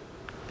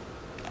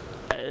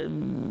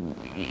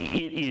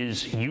 It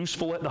is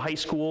useful at the high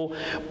school,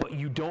 but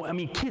you don't, I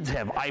mean, kids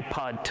have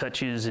iPod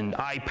touches and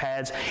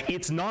iPads.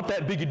 It's not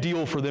that big a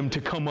deal for them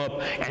to come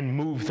up and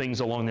move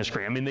things along the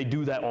screen. I mean, they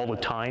do that all the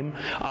time.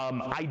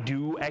 I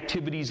do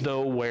activities,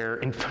 though,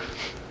 where,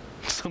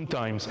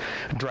 sometimes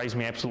it drives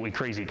me absolutely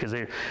crazy, because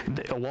they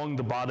along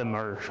the bottom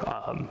are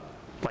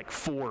like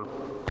 4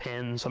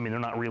 pens. I mean, they're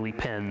not really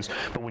pens,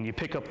 but when you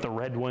pick up the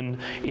red one,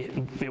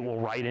 it will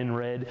write in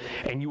red,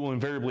 and you will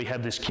invariably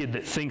have this kid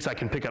that thinks I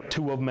can pick up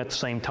 2 of them at the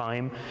same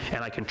time,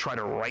 and I can try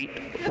to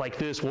write like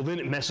this. Well, then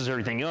it messes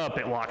everything up.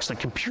 It locks the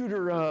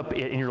computer up,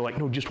 and you're like,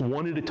 no, just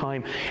one at a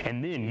time.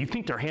 And then you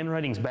think their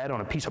handwriting's bad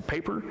on a piece of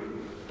paper?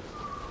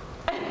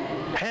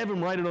 Have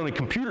them write it on a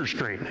computer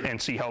screen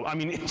and see how, I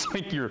mean, it's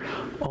like you're,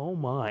 oh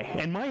my.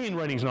 And my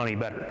handwriting's not any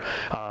better.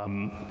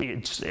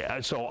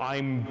 So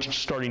I'm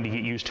starting to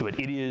get used to it.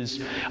 It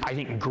is, I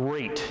think,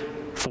 great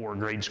for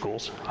grade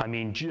schools. I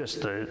mean,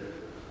 just the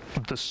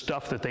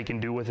stuff that they can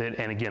do with it.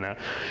 And again, a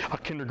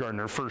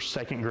kindergartner, first,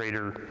 second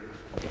grader,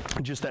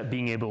 just that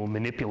being able to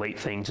manipulate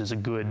things is a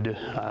good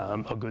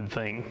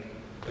thing.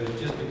 But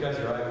just because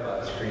your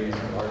iPod screen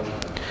isn't large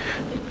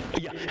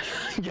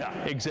enough.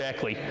 Yeah,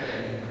 exactly.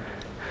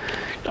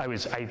 I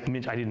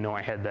didn't know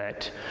I had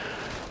that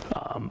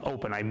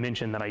open. I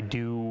mentioned that I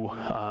do,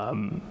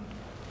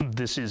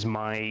 this is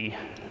my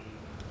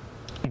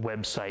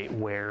website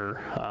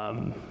where,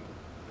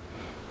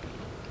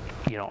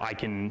 you know, I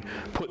can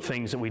put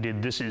things that we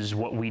did. This is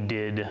what we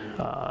did.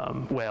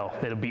 Well,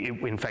 it'll be,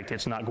 in fact,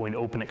 it's not going to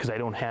open it because I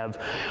don't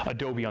have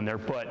Adobe on there,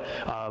 but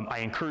I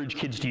encourage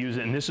kids to use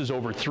it, and this is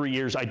over 3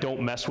 years. I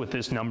don't mess with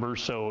this number,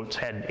 so it's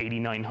had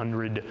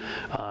 8,900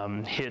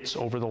 hits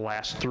over the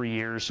last 3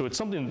 years, so it's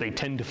something that they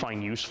tend to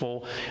find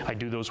useful. I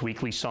do those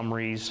weekly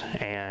summaries,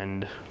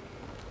 and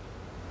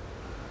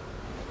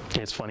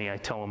it's funny, I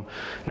tell them,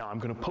 now I'm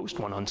going to post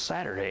one on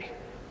Saturday.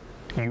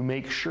 You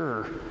make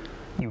sure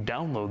you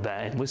download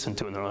that and listen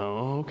to it, and they're like,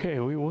 oh, okay,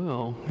 we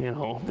will. You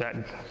know, that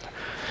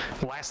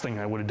last thing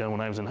I would have done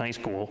when I was in high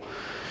school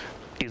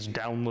is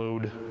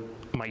download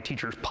my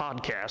teacher's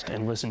podcast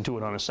and listen to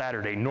it on a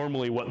Saturday.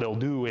 Normally what they'll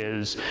do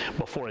is,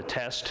 before a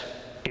test,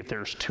 if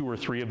there's 2 or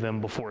 3 of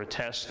them before a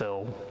test,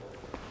 they'll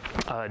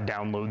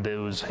download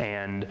those,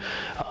 and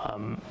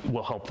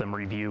we'll help them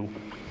review.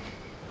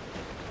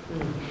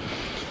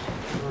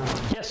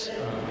 Yes?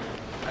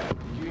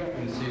 Did you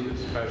happen to see the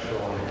special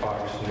on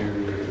Fox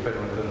News? It's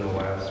been within the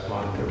last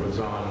month. It was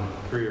on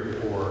 3 or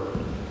 4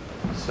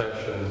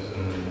 sessions,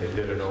 and they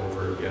did it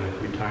over again a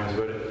few times.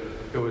 But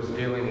it was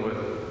dealing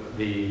with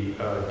the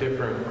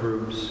different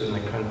groups in the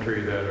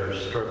country that are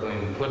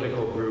struggling,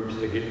 political groups,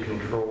 to get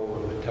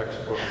control of the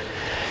textbooks.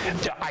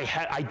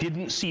 I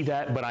didn't see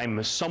that, but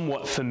I'm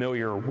somewhat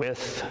familiar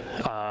with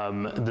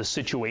the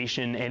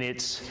situation, and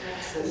it's,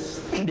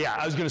 yeah,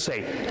 I was going to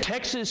say,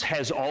 Texas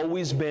has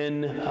always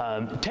been,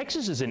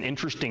 Texas is an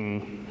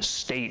interesting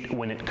state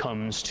when it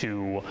comes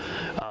to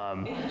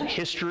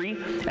history,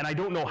 and I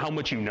don't know how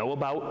much you know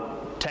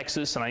about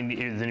Texas, and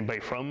is anybody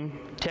from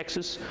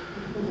Texas?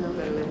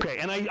 Okay,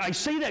 and I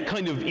say that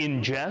kind of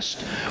in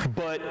jest,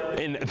 but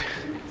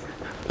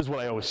is what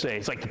I always say.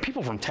 It's like the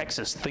people from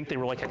Texas think they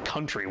were like a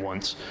country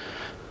once,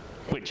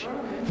 which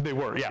they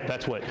were. Yeah,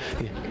 that's what.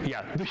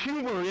 Yeah, the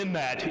humor in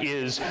that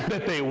is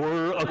that they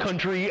were a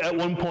country at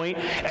one point,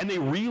 and they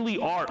really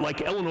are.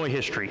 Like Illinois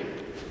history.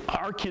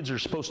 Our kids are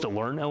supposed to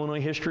learn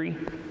Illinois history.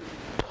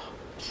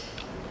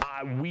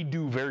 We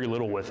do very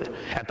little with it.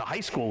 At the high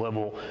school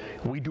level,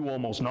 we do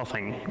almost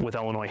nothing with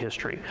Illinois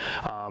history.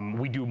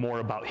 We do more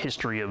about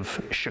history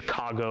of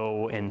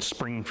Chicago and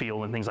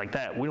Springfield and things like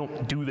that. We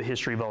don't do the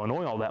history of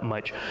Illinois all that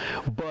much.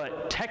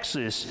 But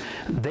Texas,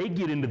 they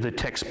get into the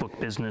textbook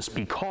business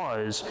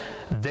because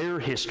their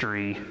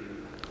history,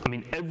 I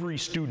mean, every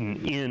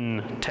student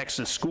in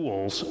Texas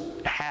schools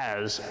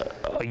has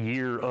a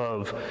year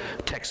of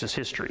Texas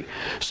history.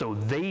 So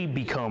they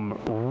become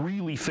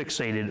really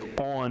fixated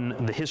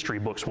on the history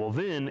books. Well,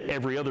 then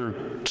every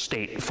other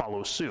state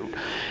follows suit.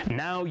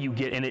 Now you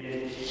get, and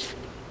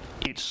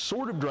it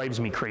sort of drives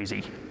me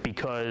crazy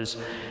because,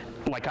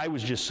 like I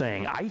was just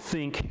saying, I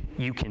think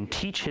you can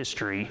teach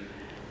history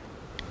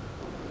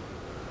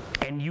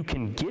and you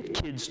can get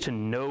kids to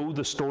know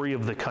the story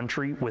of the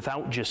country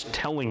without just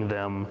telling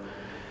them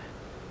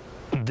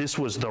this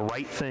was the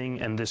right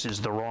thing and this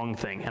is the wrong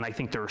thing. And I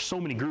think there are so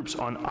many groups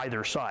on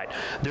either side.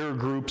 There are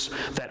groups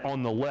that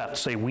on the left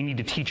say we need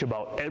to teach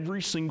about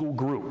every single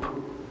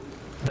group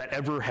that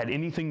ever had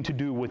anything to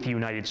do with the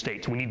United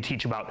States. We need to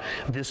teach about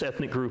this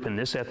ethnic group and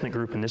this ethnic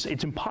group and this.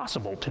 It's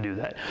impossible to do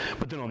that.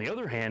 But then on the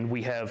other hand,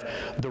 we have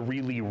the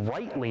really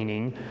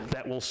right-leaning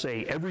that will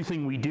say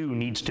everything we do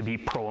needs to be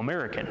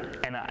pro-American.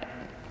 And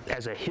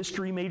as a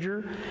history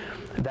major,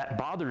 that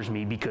bothers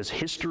me because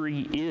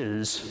history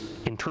is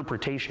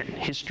interpretation.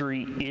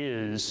 History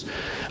is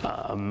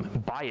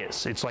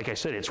bias. It's like I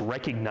said, it's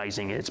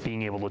recognizing it, it's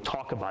being able to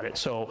talk about it.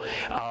 So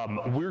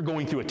we're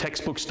going through a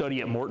textbook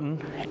study at Morton,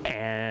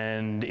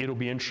 and it'll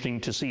be interesting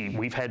to see.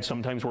 We've had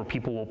sometimes where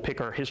people will pick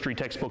our history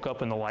textbook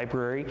up in the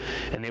library,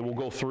 and they will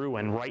go through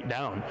and write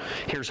down,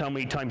 here's how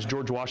many times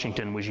George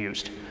Washington was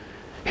used.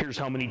 Here's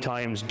how many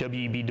times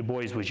W.E.B. Du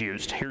Bois was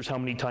used. Here's how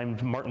many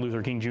times Martin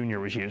Luther King Jr.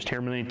 was used.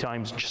 Here many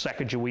times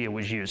Sacagawea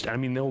was used. I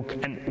mean,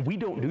 and we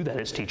don't do that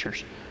as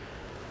teachers.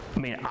 I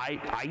mean,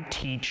 I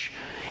teach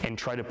and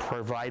try to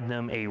provide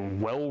them a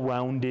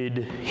well-rounded,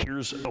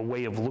 here's a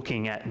way of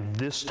looking at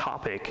this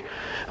topic.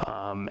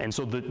 And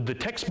so the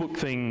textbook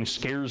thing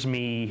scares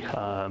me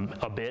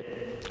a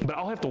bit, but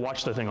I'll have to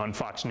watch the thing on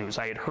Fox News.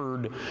 I had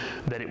heard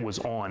that it was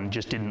on,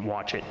 just didn't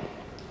watch it.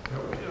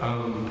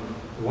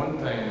 One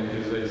thing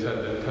is they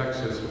said that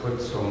Texas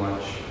put so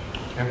much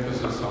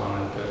emphasis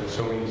on it that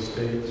so many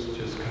states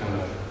just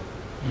kind of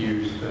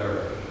use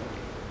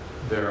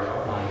their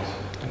outlines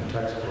in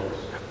textbooks.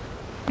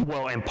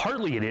 Well, and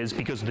partly it is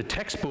because the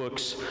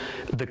textbooks,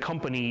 the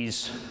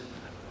companies,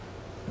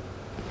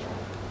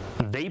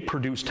 they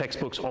produce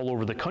textbooks all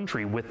over the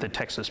country with the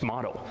Texas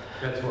model.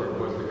 That's what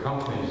the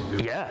companies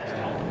do. Yeah.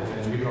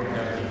 And you don't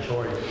have any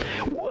choice.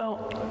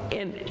 Well,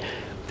 and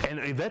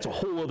that's a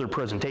whole other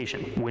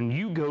presentation. When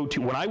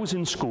I was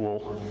in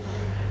school,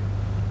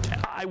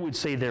 I would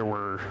say there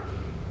were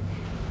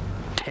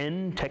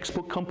 10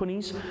 textbook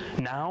companies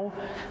now,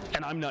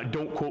 and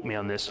don't quote me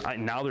on this,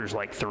 now there's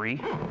like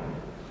 3.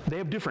 They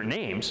have different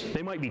names.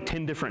 They might be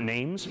 10 different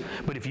names,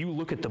 but if you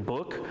look at the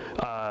book,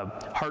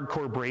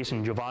 Hardcore Brace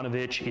and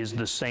Jovanovich is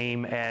the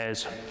same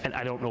as, and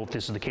I don't know if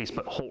this is the case,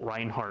 but Holt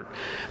Reinhardt,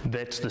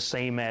 that's the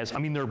same as, I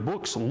mean, their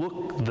books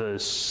look the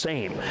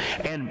same.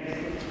 And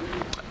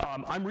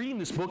I'm reading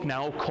this book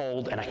now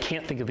called, and I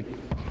can't think of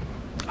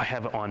I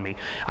have it on me.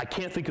 I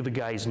can't think of the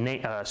guy's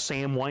name.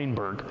 Sam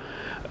Weinberg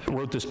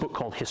wrote this book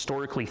called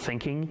Historically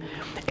Thinking,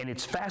 and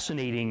it's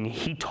fascinating.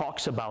 He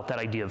talks about that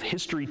idea of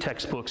history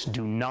textbooks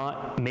do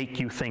not make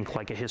you think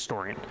like a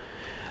historian.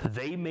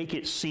 They make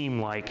it seem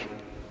like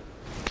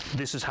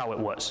this is how it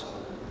was.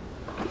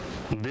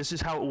 This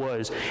is how it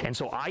was. And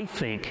so I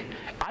think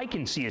I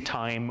can see a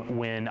time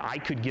when I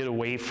could get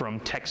away from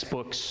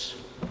textbooks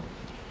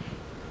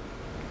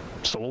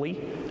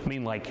solely. I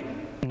mean, like,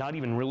 not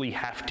even really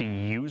have to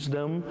use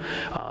them.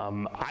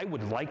 I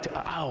would like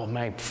to,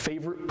 my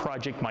favorite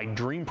project, my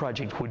dream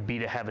project would be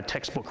to have a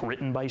textbook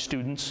written by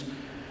students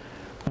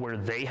where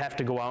they have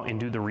to go out and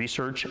do the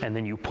research, and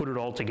then you put it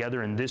all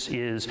together, and this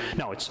is,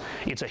 now it's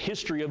a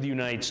history of the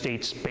United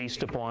States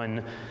based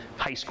upon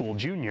high school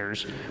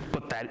juniors,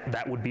 but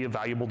that would be a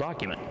valuable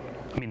document.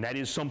 I mean, that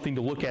is something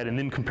to look at and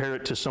then compare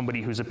it to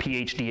somebody who's a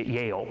PhD at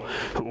Yale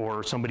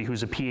or somebody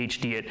who's a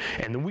PhD at,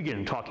 and then we get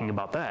into talking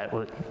about that,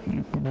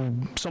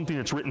 something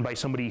that's written by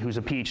somebody who's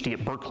a PhD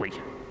at Berkeley.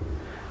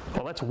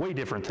 Well, that's way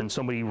different than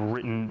somebody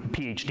written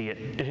PhD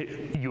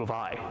at U of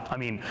I. I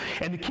mean,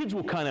 and the kids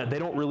will they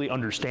don't really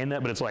understand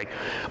that, but it's like,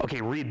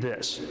 okay, read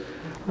this.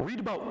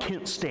 Read about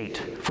Kent State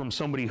from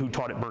somebody who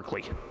taught at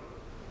Berkeley.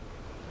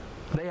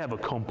 They have a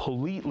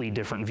completely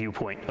different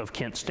viewpoint of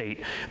Kent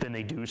State than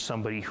they do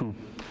somebody who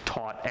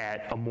taught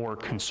at a more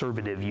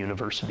conservative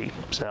university.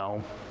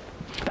 So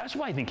that's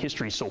why I think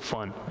history is so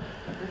fun,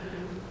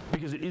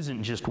 because it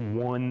isn't just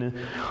one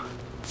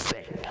thing.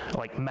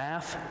 Like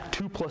math,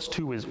 2 +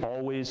 2 is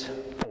always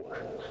 4,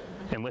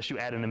 unless you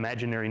add an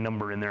imaginary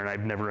number in there, and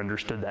I've never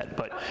understood that.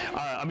 But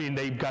I mean,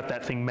 they've got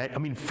that thing. I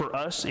mean, for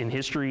us in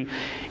history,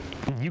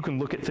 you can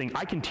look at things.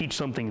 I can teach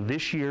something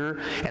this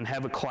year and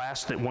have a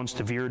class that wants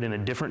to veer it in a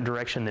different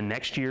direction the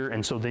next year,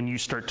 and so then you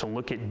start to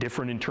look at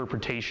different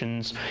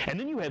interpretations. And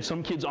then you have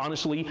some kids,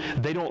 honestly,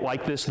 they don't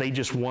like this, they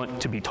just want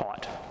to be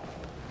taught.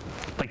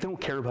 Like, they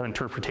don't care about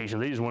interpretation,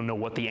 they just want to know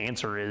what the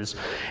answer is,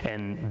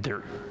 and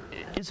there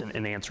isn't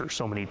an answer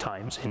so many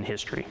times in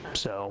history.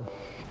 So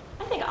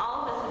I think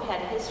all of us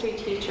have had history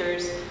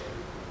teachers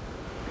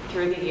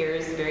through the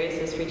years, various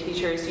history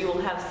teachers. You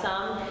will have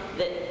some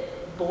that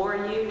bore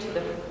you to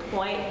the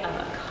point of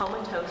a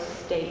comatose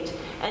state,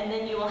 and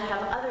then you will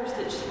have others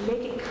that just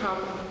make it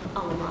come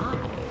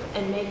alive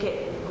and make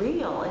it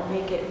real and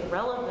make it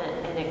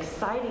relevant and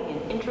exciting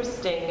and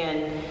interesting,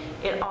 and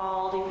it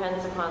all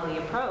depends upon the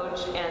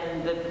approach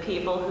and the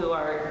people who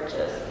are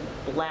just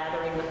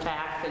blathering the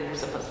facts and you're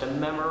supposed to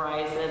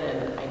memorize it,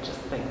 and I just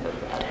think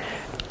that's...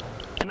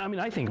 And I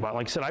mean, I think about,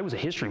 like I said, I was a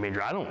history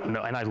major. I don't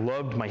know, and I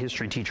loved my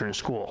history teacher in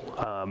school,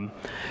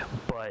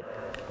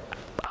 but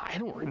I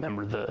don't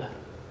remember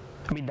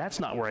I mean, that's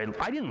not where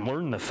I didn't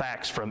learn the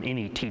facts from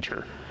any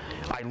teacher.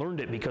 I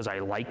learned it because I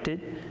liked it,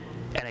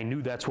 and I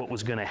knew that's what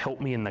was going to help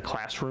me in the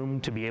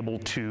classroom to be able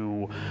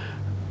to,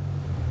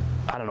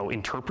 I don't know,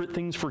 interpret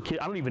things for kids.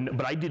 I don't even,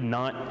 but I did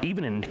not,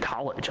 even in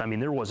college, I mean,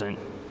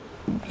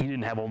 you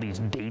didn't have all these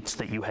dates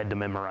that you had to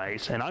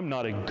memorize, and I'm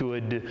not a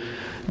good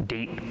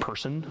date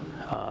person,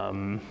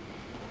 I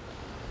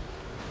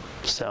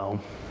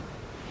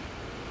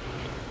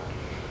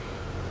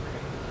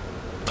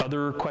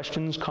Other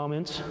questions,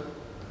 comments?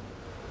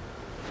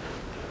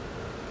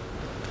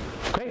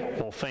 Okay,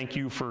 well, thank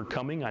you for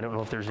coming. I don't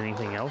know if there's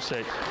anything else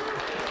that...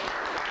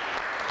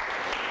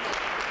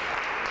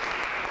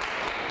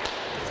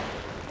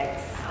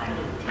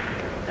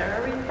 There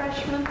are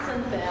refreshments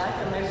in back,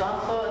 and there's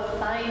also a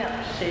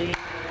sign-up sheet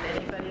if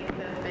anybody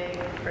can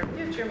make for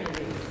future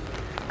meetings.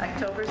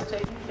 October's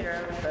taken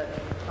care of, but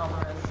all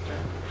the rest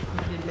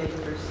are needed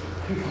bakers.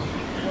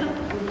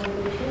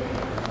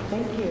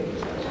 Thank you.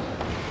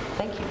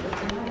 Thank you for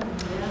tonight.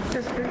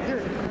 That's very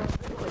good.